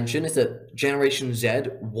things to mention is that Generation Z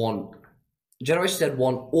want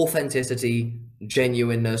authenticity,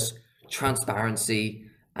 genuineness, transparency,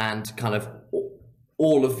 and kind of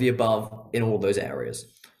all of the above in all of those areas.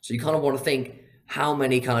 So you kind of want to think, how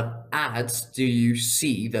many kind of ads do you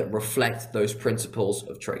see that reflect those principles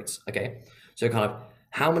of traits? Okay, so kind of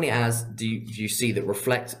how many ads do you see that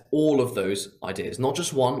reflect all of those ideas? Not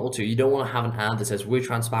just one or two. You don't want to have an ad that says we're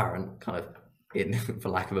transparent, kind of in for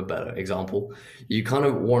lack of a better example. You kind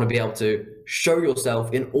of want to be able to show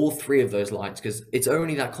yourself in all three of those lights, because it's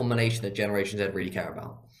only that combination that Generation Z really care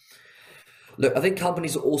about. Look, I think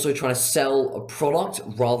companies are also trying to sell a product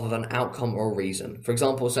rather than outcome or reason. For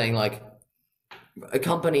example, saying like, a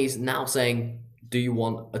company's now saying, do you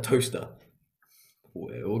want a toaster?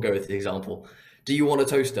 We'll go with the example. Do you want a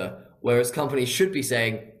toaster? Whereas companies should be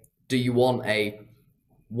saying, do you want a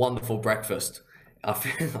wonderful breakfast? I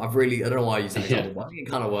don't know why I use that example, but I think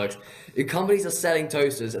it kind of works. If companies are selling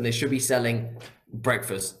toasters, and they should be selling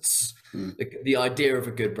breakfasts. The idea of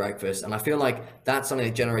a good breakfast. And I feel like that's something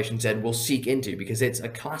that Generation Z will seek into, because it's a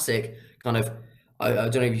classic kind of, I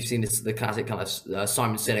don't know if you've seen this, the classic kind of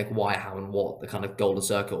Simon Sinek, why, how, and what, the kind of golden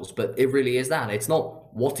circles, but it really is that. It's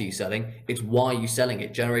not what are you selling, it's why are you selling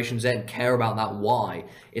it. Generation Z care about that why.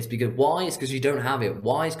 It's because why is because you don't have it.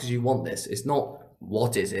 Why is because you want this. It's not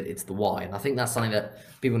what is it, it's the why. And I think that's something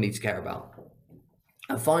that people need to care about.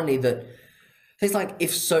 And finally, that things like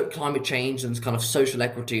if climate change and kind of social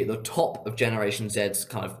equity at the top of Generation Z's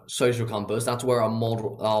kind of social compass, that's where our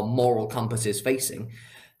moral compass is facing,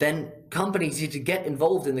 then companies need to get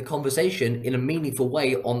involved in the conversation in a meaningful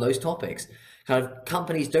way on those topics. Kind of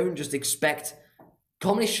companies shouldn't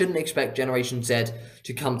expect Generation Z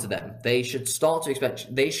to come to them. They should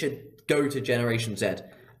go to Generation Z,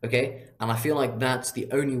 okay? And I feel like that's the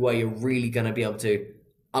only way you're really going to be able to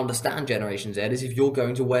understand Generation Z, is if you're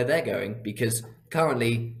going to where they're going, because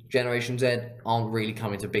currently Generation Z aren't really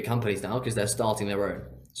coming to big companies now because they're starting their own.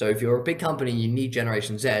 So if you're a big company, you need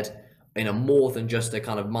Generation Z in a more than just a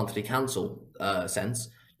kind of monthly council sense.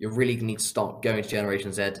 You really need to start going to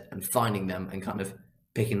Generation Z and finding them and kind of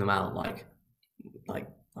picking them out, like I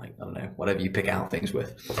don't know, whatever you pick out things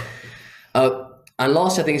with. And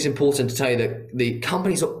lastly, I think it's important to tell you that the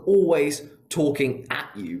companies are always talking at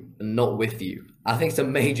you and not with you. I think it's a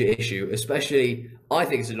major issue, especially I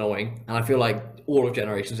think it's annoying, and I feel like all of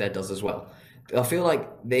Generation Z does as well. I feel like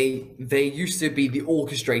they used to be the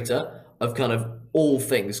orchestrator of kind of all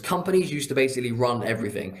things. Companies used to basically run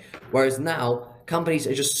everything, whereas now companies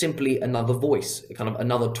are just simply another voice, kind of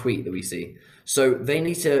another tweet that we see. So they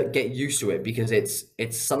need to get used to it, because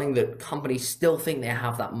it's something that companies still think they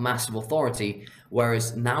have that massive authority,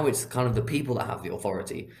 whereas now it's kind of the people that have the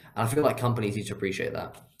authority. And I feel like companies need to appreciate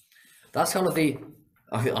that. That's kind of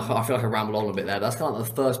I feel like I rambled on a bit there. That's kind of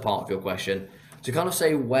the first part of your question. To kind of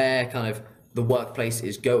say where kind of the workplace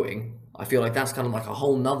is going, I feel like that's kind of like a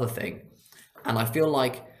whole nother thing. And I feel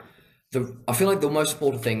like the most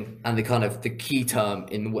important thing and the key term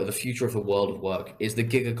in the future of the world of work is the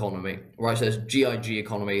gig economy, right? So it's GIG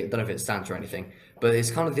economy. I don't know if it stands for anything, but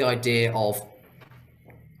it's kind of the idea of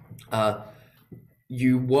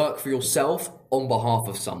you work for yourself on behalf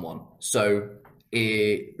of someone. So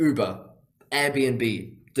Uber,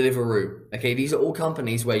 Airbnb, Deliveroo, okay, these are all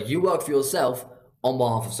companies where you work for yourself on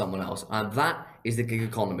behalf of someone else, and that is the gig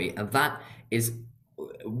economy, and that is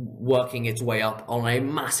working its way up on a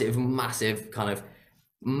massive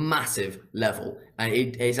level, and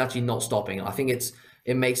it's actually not stopping. I think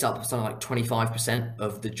it makes up something like 25%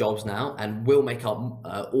 of the jobs now, and will make up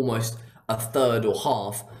almost a third or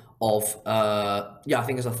half of I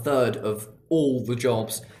think it's a third of all the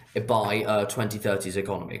jobs by 2030's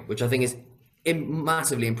economy, which I think is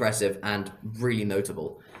massively impressive and really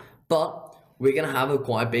notable. But we're going to have a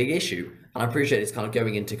quite big issue, and I appreciate it's kind of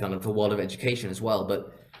going into kind of the world of education as well,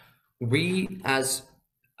 but we as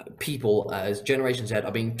people, as Generation Z,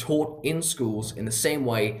 are being taught in schools in the same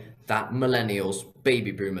way that millennials,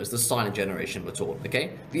 baby boomers, the silent generation were taught,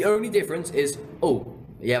 okay? The only difference is,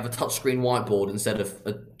 you have a touchscreen whiteboard instead of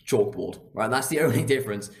a chalkboard, right? That's the only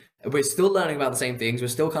difference. We're still learning about the same things. We're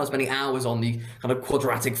still kind of spending hours on the kind of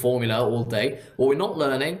quadratic formula all day. What we're not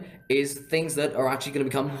learning is things that are actually going to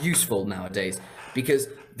become useful nowadays, because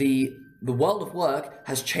the world of work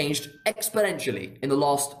has changed exponentially in the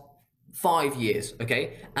last 5 years,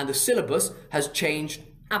 okay? And the syllabus has changed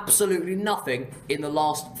absolutely nothing in the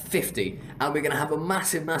last 50. And we're going to have a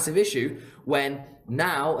massive issue when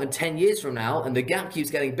now and 10 years from now, and the gap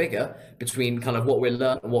keeps getting bigger between kind of what we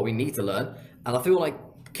learn and what we need to learn. And I feel like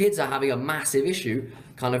kids are having a massive issue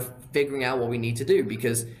kind of figuring out what we need to do,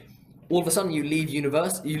 because all of a sudden you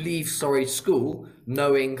leave school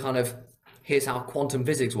knowing kind of here's how quantum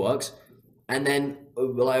physics works, and then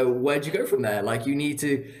like where'd you go from there? Like you need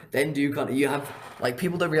to then do kind of, you have like,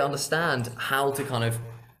 people don't really understand how to kind of,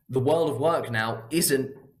 the world of work now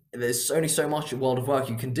there's only so much world of work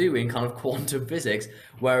you can do in kind of quantum physics,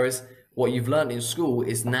 whereas what you've learned in school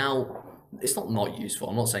is now, it's not useful,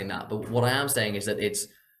 I'm not saying that, but what I am saying is that it's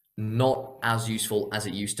not as useful as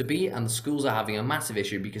it used to be, and the schools are having a massive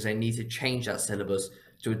issue because they need to change that syllabus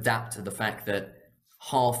to adapt to the fact that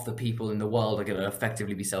half the people in the world are going to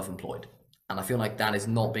effectively be self-employed. And I feel like that is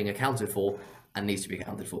not being accounted for and needs to be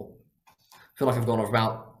accounted for. I feel like I've gone off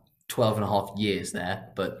about 12 and a half years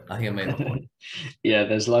there, but I think I made my point. Yeah,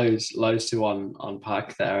 there's loads to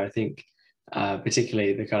unpack there. I think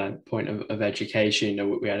particularly the kind of point of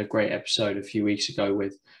education. We had a great episode a few weeks ago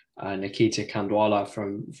with Nikita Kandwala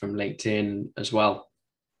from LinkedIn as well,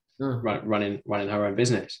 running her own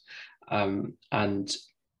business. And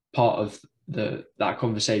part of that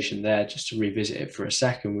conversation there, just to revisit it for a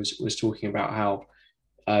second, was talking about how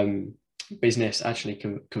business actually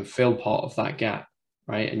can fill part of that gap,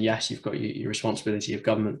 right? And yes, you've got your responsibility of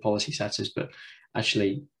government policy setters, but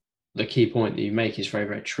actually the key point that you make is very,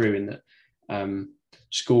 very true in that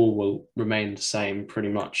school will remain the same pretty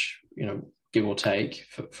much, give or take,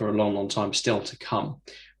 for a long time still to come.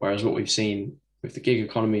 Whereas what we've seen with the gig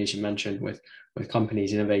economy, as you mentioned, with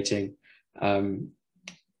companies innovating,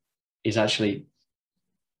 is actually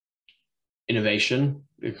innovation.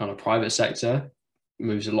 The kind of private sector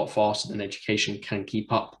moves a lot faster than education can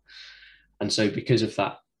keep up. And so because of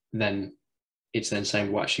that, then it's then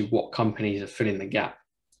saying, well, actually, what companies are filling the gap?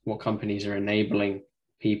 What companies are enabling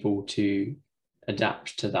people to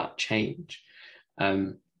adapt to that change?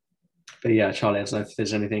 But yeah, Charlie, I don't know if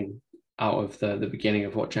there's anything out of the beginning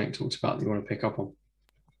of what Jenk talked about that you want to pick up on.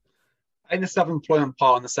 I think the self-employment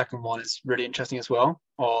part on the second one is really interesting as well.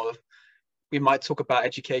 Or we might talk about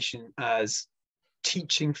education as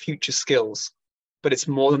teaching future skills, but it's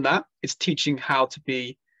more than that. It's teaching how to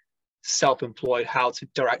be self-employed, how to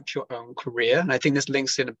direct your own career. And I think this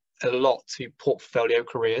links in a lot to portfolio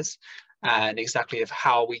careers and exactly of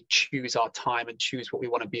how we choose our time and choose what we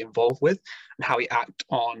want to be involved with and how we act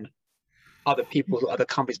on other people's or other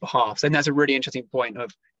companies' behalf. So that's a really interesting point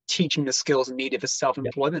of teaching the skills needed for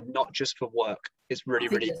self-employment, not just for work, is really,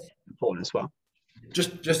 really important as well.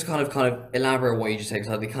 Just to kind of elaborate what you just said,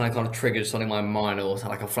 because it kind of triggered something in my mind, or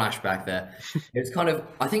like a flashback there. It's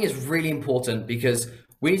I think it's really important because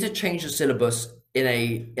we need to change the syllabus in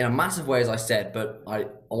a massive way, as I said, but I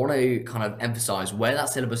want to kind of emphasize where that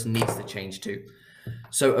syllabus needs to change to.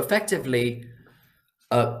 So effectively,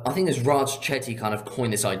 I think this Raj Chetty kind of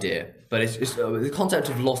coined this idea, but it's the concept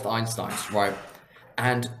of lost Einsteins, right?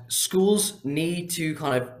 And schools need to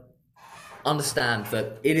kind of understand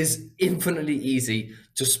that it is infinitely easy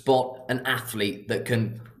to spot an athlete that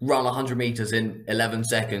can run 100 meters in 11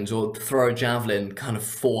 seconds or throw a javelin kind of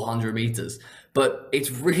 400 meters. But it's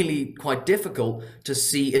really quite difficult to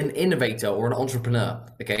see an innovator or an entrepreneur,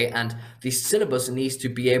 okay? And the syllabus needs to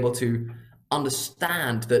be able to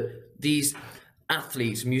understand that these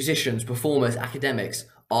athletes, musicians, performers, academics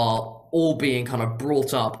are all being kind of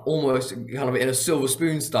brought up almost kind of in a silver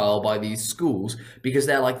spoon style by these schools because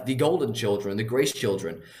they're like the golden children, the grace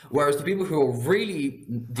children. Whereas the people who are really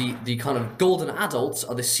the kind of golden adults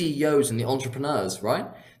are the CEOs and the entrepreneurs, right?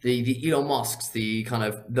 The Elon Musks, the kind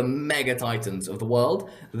of the mega titans of the world.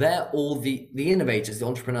 They're all the innovators, the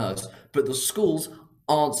entrepreneurs, but the schools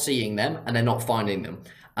aren't seeing them and they're not finding them.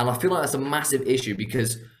 And I feel like that's a massive issue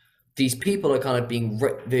because these people are kind of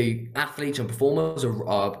the athletes and performers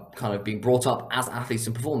are kind of being brought up as athletes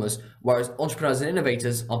and performers, whereas entrepreneurs and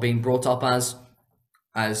innovators are being brought up as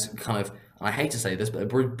kind of, I hate to say this, but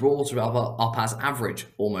brought up as average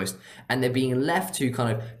almost, and they're being left to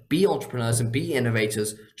kind of be entrepreneurs and be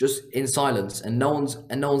innovators just in silence, and no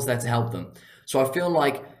one's there to help them. So I feel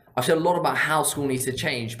like I've said a lot about how school needs to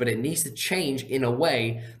change, but it needs to change in a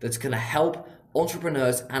way that's going to help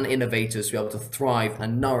entrepreneurs and innovators to be able to thrive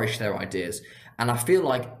and nourish their ideas. And I feel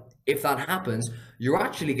like if that happens, you're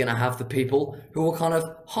actually going to have the people who are kind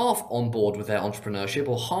of half on board with their entrepreneurship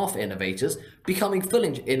or half innovators becoming full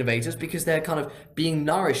innovators because they're kind of being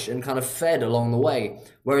nourished and kind of fed along the way.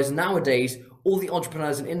 Whereas nowadays, all the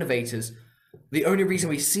entrepreneurs and innovators, the only reason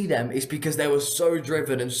we see them is because they were so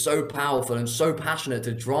driven and so powerful and so passionate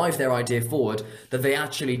to drive their idea forward that they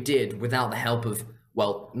actually did without the help of,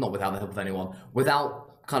 well, not without the help of anyone,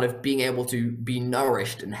 without kind of being able to be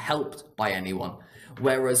nourished and helped by anyone.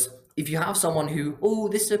 Whereas if you have someone who, oh,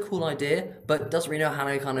 this is a cool idea, but doesn't really know how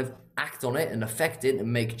to kind of act on it and affect it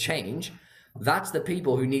and make change, that's the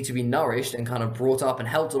people who need to be nourished and kind of brought up and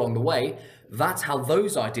helped along the way. That's how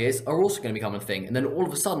those ideas are also going to become a thing. And then all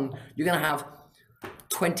of a sudden, you're going to have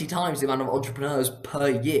 20 times the amount of entrepreneurs per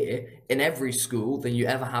year in every school than you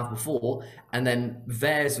ever have before. And then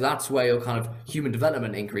that's where your kind of human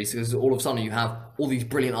development increases, because all of a sudden you have all these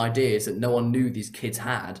brilliant ideas that no one knew these kids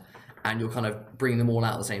had, and you're kind of bringing them all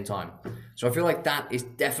out at the same time. So I feel like that is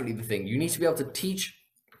definitely the thing. You need to be able to teach,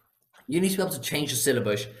 you need to be able to change the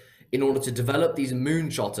syllabus in order to develop these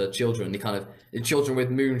moonshotter children, the children with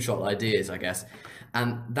moonshot ideas, I guess.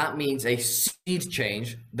 And that means a seed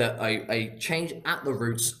change, that a change at the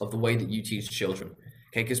roots of the way that you teach children.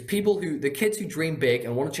 Okay, because the kids who dream big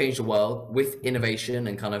and want to change the world with innovation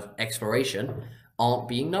and kind of exploration aren't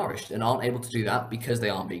being nourished and aren't able to do that because they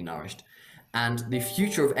aren't being nourished. And the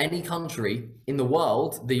future of any country in the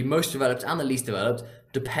world, the most developed and the least developed,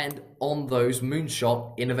 depend on those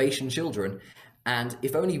moonshot innovation children. And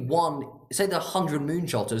if only one, say there are 100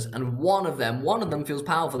 moonshotters, and one of them feels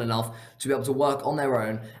powerful enough to be able to work on their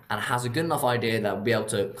own and has a good enough idea that will be able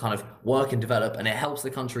to kind of work and develop, and it helps the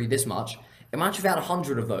country this much. Imagine if you had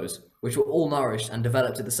 100 of those, which were all nourished and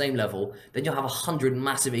developed at the same level, then you'll have 100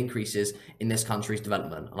 massive increases in this country's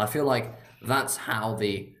development. And I feel like that's how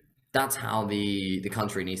the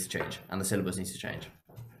country needs to change, and the syllabus needs to change.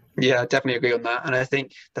 Yeah, definitely agree on that. And I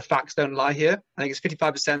think the facts don't lie here. I think it's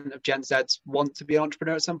 55% of Gen Zs want to be an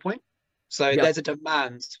entrepreneur at some point. So there's a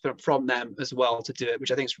demand from them as well to do it,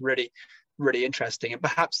 which I think is really, really interesting. And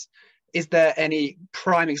perhaps, is there any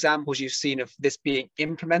prime examples you've seen of this being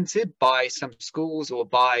implemented by some schools or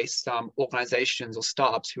by some organizations or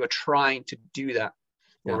startups who are trying to do that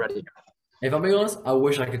already? If I'm being honest, I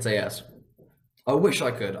wish I could say yes. I wish I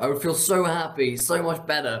could. I would feel so happy, so much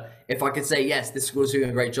better if I could say yes, this school is doing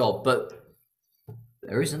a great job, but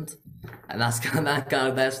there isn't. And that's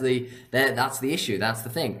the issue. That's the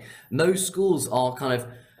thing. No schools are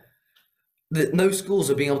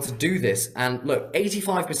being able to do this. And look,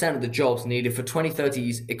 85% of the jobs needed for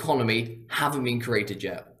 2030's economy haven't been created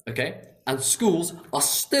yet. Okay? And schools are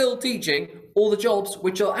still teaching all the jobs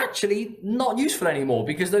which are actually not useful anymore,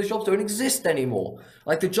 because those jobs don't exist anymore.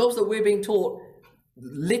 Like the jobs that we're being taught,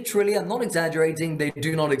 literally, I'm not exaggerating, they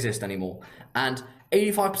do not exist anymore. And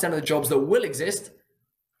 85% of the jobs that will exist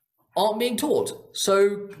aren't being taught.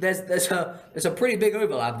 So there's a pretty big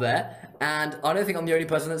overlap there, and I don't think I'm the only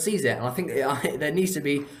person that sees it. And I think there needs to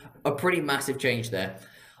be a pretty massive change there.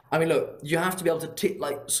 I mean, look, you have to be able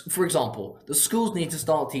to for example, the schools need to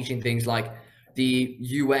start teaching things like the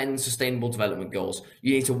UN Sustainable Development Goals.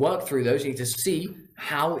 You need to work through those. You need to see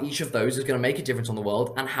how each of those is going to make a difference on the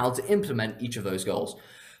world and how to implement each of those goals.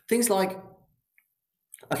 Things like,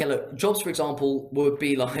 okay, look, jobs, for example, would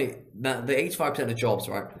be like the 85% of jobs,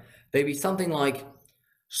 right? They'd be something like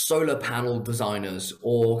solar panel designers,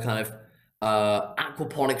 or kind of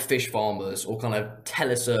aquaponic fish farmers, or kind of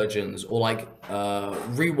telesurgeons, or like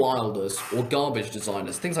rewilders, or garbage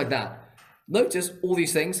designers, things like that. Notice all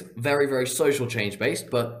these things, very, very social change based,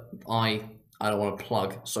 but I don't want to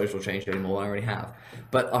plug social change anymore, I already have.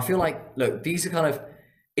 But I feel like, look, these are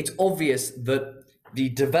it's obvious that the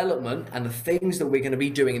development and the things that we're going to be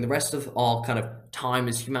doing in the rest of our kind of time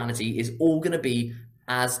as humanity is all going to be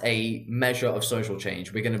as a measure of social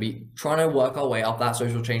change. We're going to be trying to work our way up that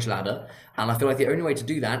social change ladder. And I feel like the only way to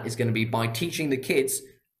do that is going to be by teaching the kids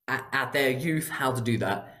at their youth how to do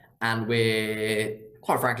that. And we're,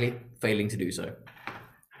 quite frankly, failing to do so.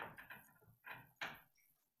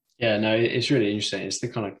 Yeah, no, it's really interesting. It's the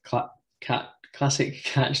kind of classic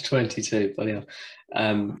catch-22, bloody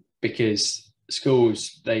hell. Because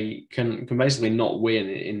schools, they can basically not win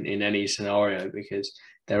in any scenario, because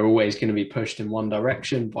they're always going to be pushed in one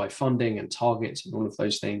direction by funding and targets and all of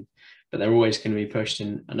those things, but they're always going to be pushed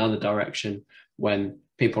in another direction when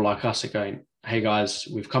people like us are going, hey guys,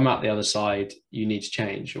 we've come out the other side, you need to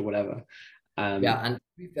change, or whatever. Yeah, and to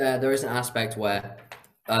be fair, there is an aspect where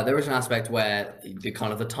the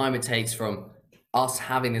kind of the time it takes from us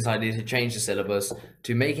having this idea to change the syllabus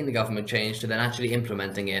to making the government change to then actually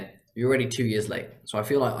implementing it, you're already 2 years late. So I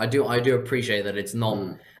feel like I do appreciate that it's not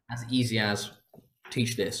as easy as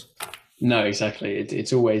teach this. No, exactly.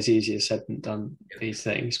 It's always easier said than done, these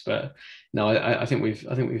things. But no, I think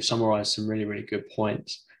we've summarized some really, really good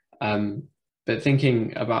points. But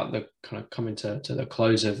thinking about the kind of coming to the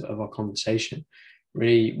close of our conversation,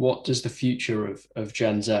 really, what does the future of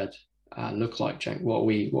Gen Z look like, Jenk? What are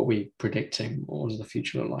we predicting? What does the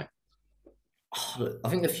future look like? I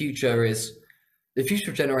think the future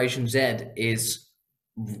of Generation Z is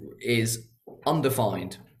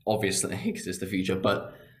undefined, obviously, because it's the future.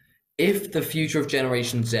 But if the future of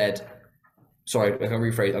Generation Z, sorry, I can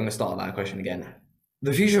rephrase. I'm going to start that question again.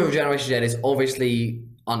 The future of Generation Z is obviously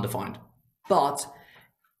undefined, but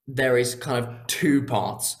there is kind of two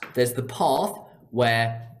parts. There's the path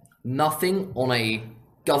where nothing on a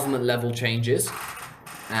government level changes,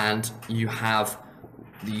 and you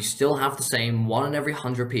still have the same 1 in every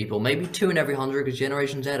 100 people, maybe 2 in every 100, because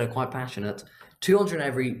Generation Z are quite passionate. 200 in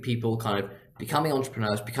every people kind of becoming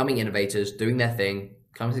entrepreneurs, becoming innovators, doing their thing,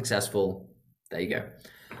 becoming successful. There you go.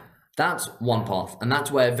 That's one path, and that's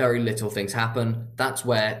where very little things happen. That's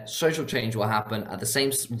where social change will happen at the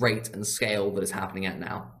same rate and scale that it's happening at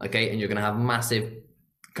now, okay? And you're going to have massive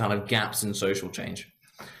kind of gaps in social change.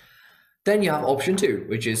 Then you have option 2,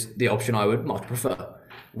 which is the option I would much prefer,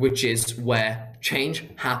 which is where change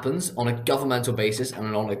happens on a governmental basis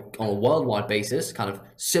and on a worldwide basis. Kind of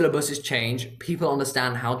syllabuses change, people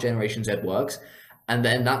understand how Generation Z works, and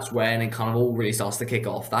then that's when it kind of all really starts to kick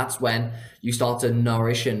off. That's when you start to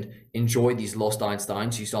nourish and enjoy these lost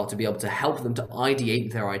Einsteins. You start to be able to help them to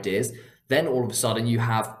ideate their ideas. Then all of a sudden you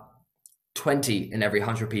have 20 in every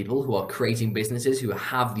 100 people who are creating businesses, who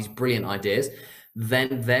have these brilliant ideas.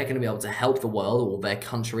 Then they're going to be able to help the world or their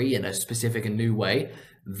country in a specific and new way.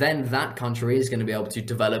 Then that country is going to be able to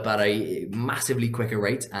develop at a massively quicker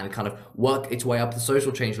rate and kind of work its way up the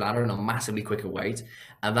social change ladder in a massively quicker rate.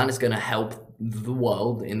 And that is going to help the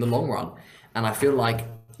world in the long run. And I feel like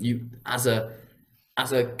you, as a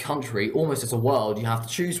country, almost as a world, you have to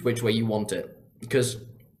choose which way you want it. Because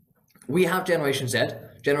we have Generation Z.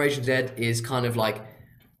 Generation Z is kind of like,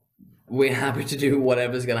 we're happy to do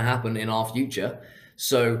whatever's going to happen in our future.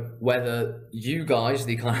 So whether you guys,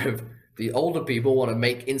 the older people, want to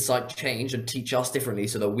make insight change and teach us differently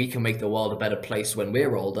so that we can make the world a better place when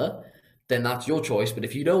we're older, then that's your choice. But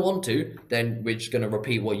if you don't want to, then we're just going to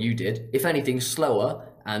repeat what you did. If anything, slower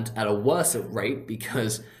and at a worse rate,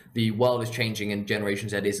 because the world is changing and Generation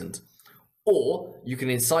Z isn't. Or you can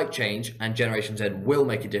incite change and Generation Z will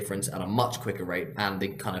make a difference at a much quicker rate, and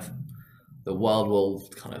the world will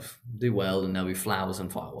kind of do well, and there'll be flowers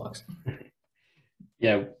and fireworks.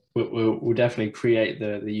 Yeah, we'll definitely create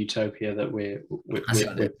the utopia that we're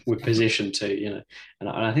positioned to, you know. And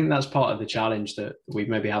I think that's part of the challenge that we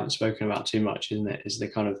maybe haven't spoken about too much, isn't it? Is the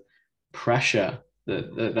kind of pressure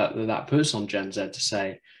that puts on Gen Z to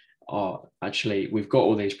say, oh, actually, we've got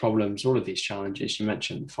all these problems, all of these challenges. You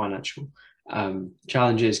mentioned financial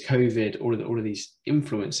challenges, COVID, all of these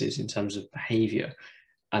influences in terms of behavior,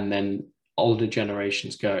 and then older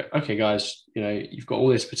generations go, okay, guys, you know, you've got all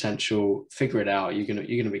this potential, figure it out. You're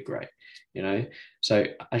gonna be great, you know. So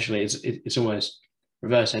actually, it's almost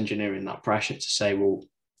reverse engineering that pressure to say, well,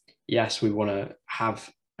 yes, we want to have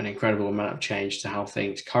an incredible amount of change to how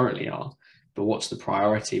things currently are, but what's the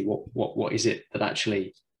priority? What is it that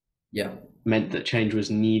actually meant that change was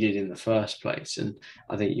needed in the first place? And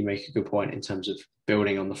I think you make a good point in terms of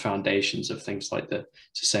building on the foundations of things like the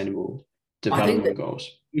sustainable development goals.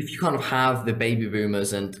 If you kind of have the baby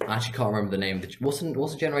boomers, and I actually can't remember the name, what's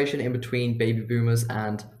the generation in between baby boomers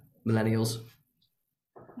and millennials?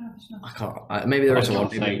 I can't. Maybe there is one.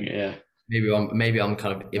 Maybe I'm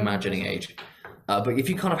kind of imagining age. But if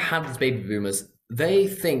you kind of have these baby boomers, they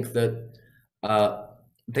think that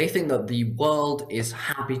the world is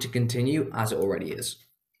happy to continue as it already is.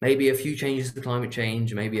 Maybe a few changes to climate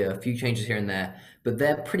change, maybe a few changes here and there, but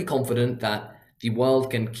they're pretty confident that the world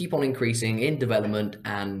can keep on increasing in development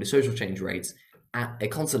and social change rates at a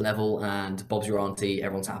constant level, and Bob's your auntie,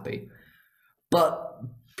 everyone's happy. But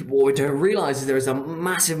what we don't realize is there is a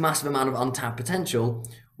massive amount of untapped potential,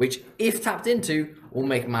 which, if tapped into, will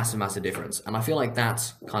make a massive difference. And I feel like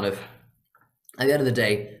that's kind of, at the end of the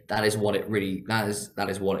day, that is what it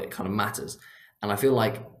kind of matters. And I feel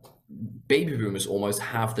like baby boomers almost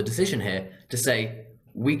have the decision here to say,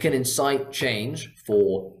 we can incite change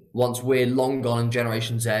for once we're long gone and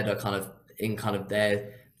Generation Z are kind of in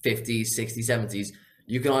their 50s, 60s, 70s.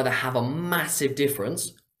 You can either have a massive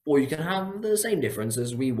difference, or you can have the same difference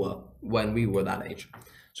as we were when we were that age.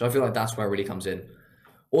 So I feel like that's where it really comes in.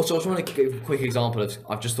 Also, I just want to give a quick example of,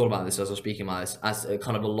 I've just thought about this as I was speaking about this, as a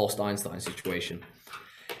kind of a lost Einstein situation.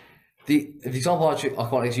 The example I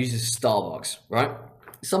quite like to use is Starbucks, right?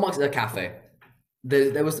 Starbucks is a cafe.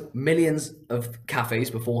 There was millions of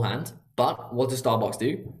cafes beforehand, but what does Starbucks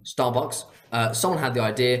do? Someone had the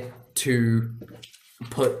idea to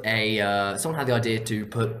put a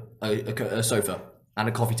sofa and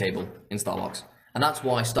a coffee table in Starbucks, and that's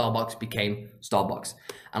why Starbucks became Starbucks.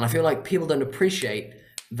 And I feel like people don't appreciate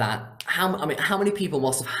that. How many people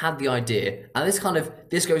must have had the idea? And this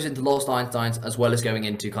goes into lost Einsteins as well as going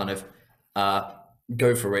into kind of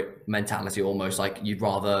go for it mentality, almost like the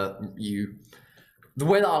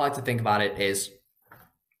way that I like to think about it is,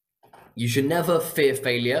 you should never fear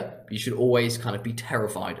failure. You should always kind of be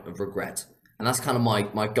terrified of regret. And that's kind of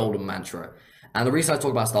my golden mantra. And the reason I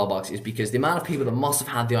talk about Starbucks is because the amount of people that must have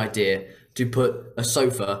had the idea to put a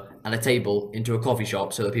sofa and a table into a coffee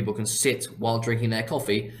shop so that people can sit while drinking their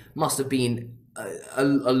coffee must have been a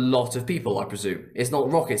lot of people, I presume. It's not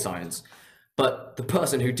rocket science. But the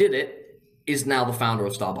person who did it is now the founder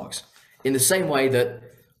of Starbucks. In the same way that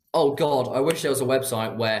Oh God, I wish there was a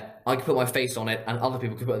website where I could put my face on it and other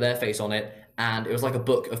people could put their face on it, and it was like a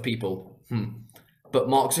book of people. But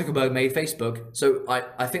Mark Zuckerberg made Facebook, so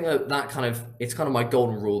I think that kind of, it's kind of my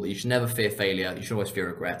golden rule that you should never fear failure, you should always fear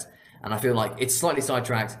regret. And I feel like it's slightly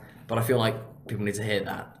sidetracked, but I feel like people need to hear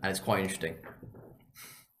that, and it's quite interesting.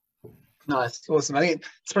 Nice, awesome. I think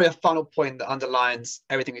it's probably a final point that underlines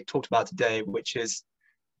everything we talked about today, which is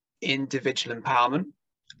individual empowerment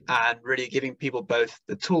and really giving people both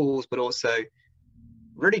the tools, but also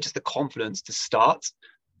really just the confidence to start.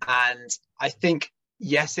 And I think,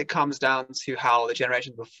 yes, it comes down to how the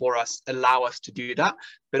generations before us allow us to do that,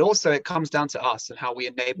 but also it comes down to us and how we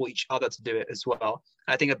enable each other to do it as well.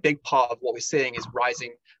 And I think a big part of what we're seeing is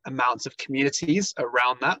rising amounts of communities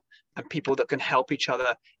around that, and people that can help each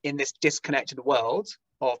other in this disconnected world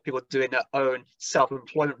of people doing their own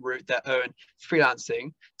self-employment route, their own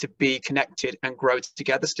freelancing, to be connected and grow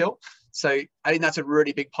together still. So I think that's a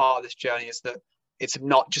really big part of this journey, is that it's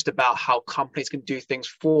not just about how companies can do things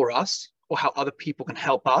for us or how other people can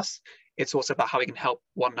help us. It's also about how we can help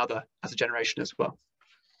one another as a generation as well.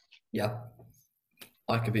 Yeah,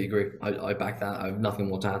 I completely agree. I back that. I have nothing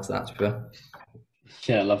more to add to that, to be fair.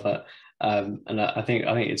 Yeah, I love that. And I think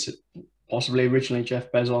it's possibly originally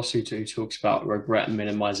Jeff Bezos who talks about regret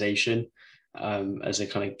minimization as a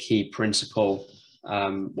kind of key principle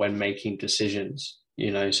when making decisions.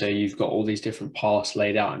 You know, so you've got all these different paths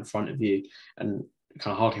laid out in front of you, and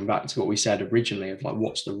kind of harking back to what we said originally of like,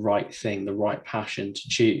 what's the right thing, the right passion to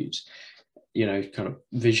choose. You know, kind of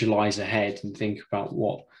visualize ahead and think about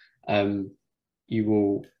what you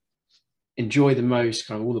will enjoy the most,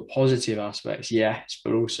 kind of all the positive aspects, yes,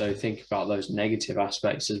 but also think about those negative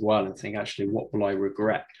aspects as well, and think, actually, what will I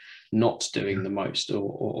regret not doing the most,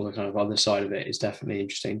 or the kind of other side of it is definitely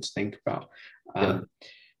interesting to think about.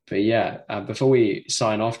 But yeah, before we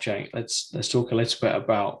sign off, Jenk, let's talk a little bit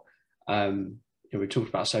about we talked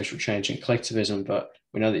about social change and collectivism, but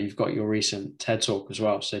we know that you've got your recent TED Talk as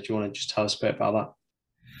well. So do you want to just tell us a bit about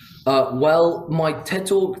that? Well, my TED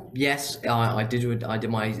Talk, yes, I did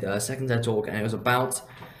my second TED Talk, and it was about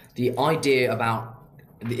the idea about,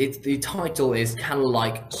 the title is "Can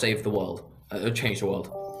Like Save the World, Change the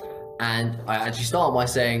World?" And I actually start by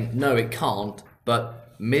saying, no, it can't,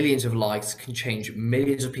 but millions of likes can change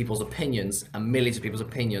millions of people's opinions, and millions of people's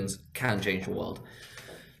opinions can change the world.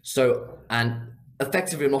 So, and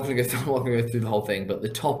effectively, I'm not going to go through the whole thing, but the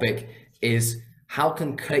topic is, how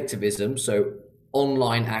can collectivism, so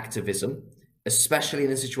online activism, especially in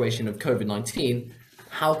the situation of COVID-19,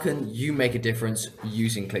 how can you make a difference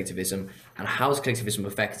using collectivism, and how is collectivism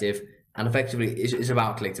effective? And effectively, it's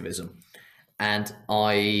about collectivism. And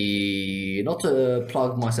not to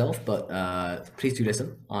plug myself, but please do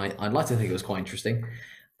listen. I'd like to think it was quite interesting.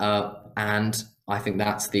 And I think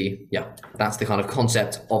that's the kind of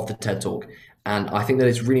concept of the TED Talk. And I think that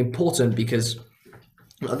it's really important because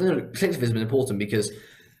I think that collectivism is important because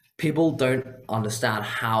people don't understand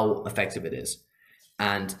how effective it is.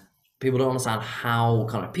 And people don't understand how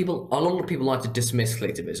a lot of people like to dismiss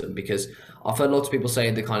collectivism, because I've heard lots of people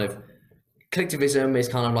say the kind of collectivism is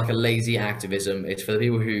kind of like a lazy activism. It's for the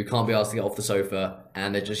people who can't be asked to get off the sofa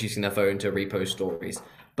and they're just using their phone to repost stories.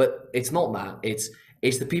 But it's not that. It's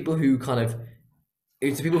the people who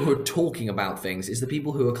it's the people who are talking about things. It's the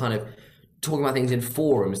people who are kind of talking about things in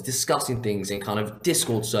forums, discussing things in kind of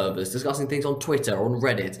Discord servers, discussing things on Twitter, on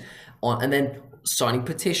Reddit, and then signing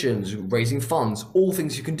petitions, raising funds, all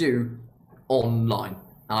things you can do online.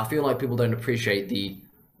 And I feel like people don't appreciate the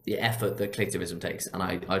effort that collectivism takes. And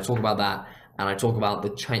I talk about that, and I talk about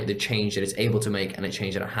the change that it's able to make, and the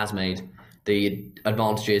change that it has made, the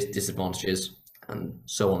advantages, disadvantages, and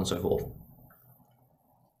so on and so forth.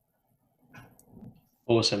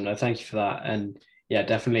 Awesome. No, thank you for that. And yeah,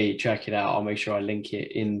 definitely check it out. I'll make sure I link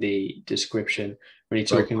it in the description. Really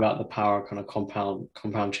talking about the power of kind of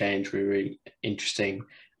compound change. Really interesting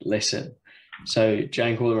listen. So,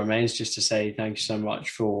 Jenk, all that remains just to say thank you so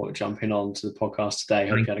much for jumping on to the podcast today.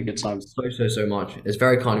 Hope you had a good time. So much. It's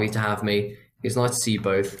very kind of you to have me. It's nice to see you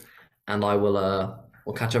both, and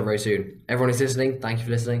we'll catch up very soon. Everyone who's listening, thank you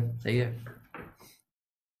for listening. There you go.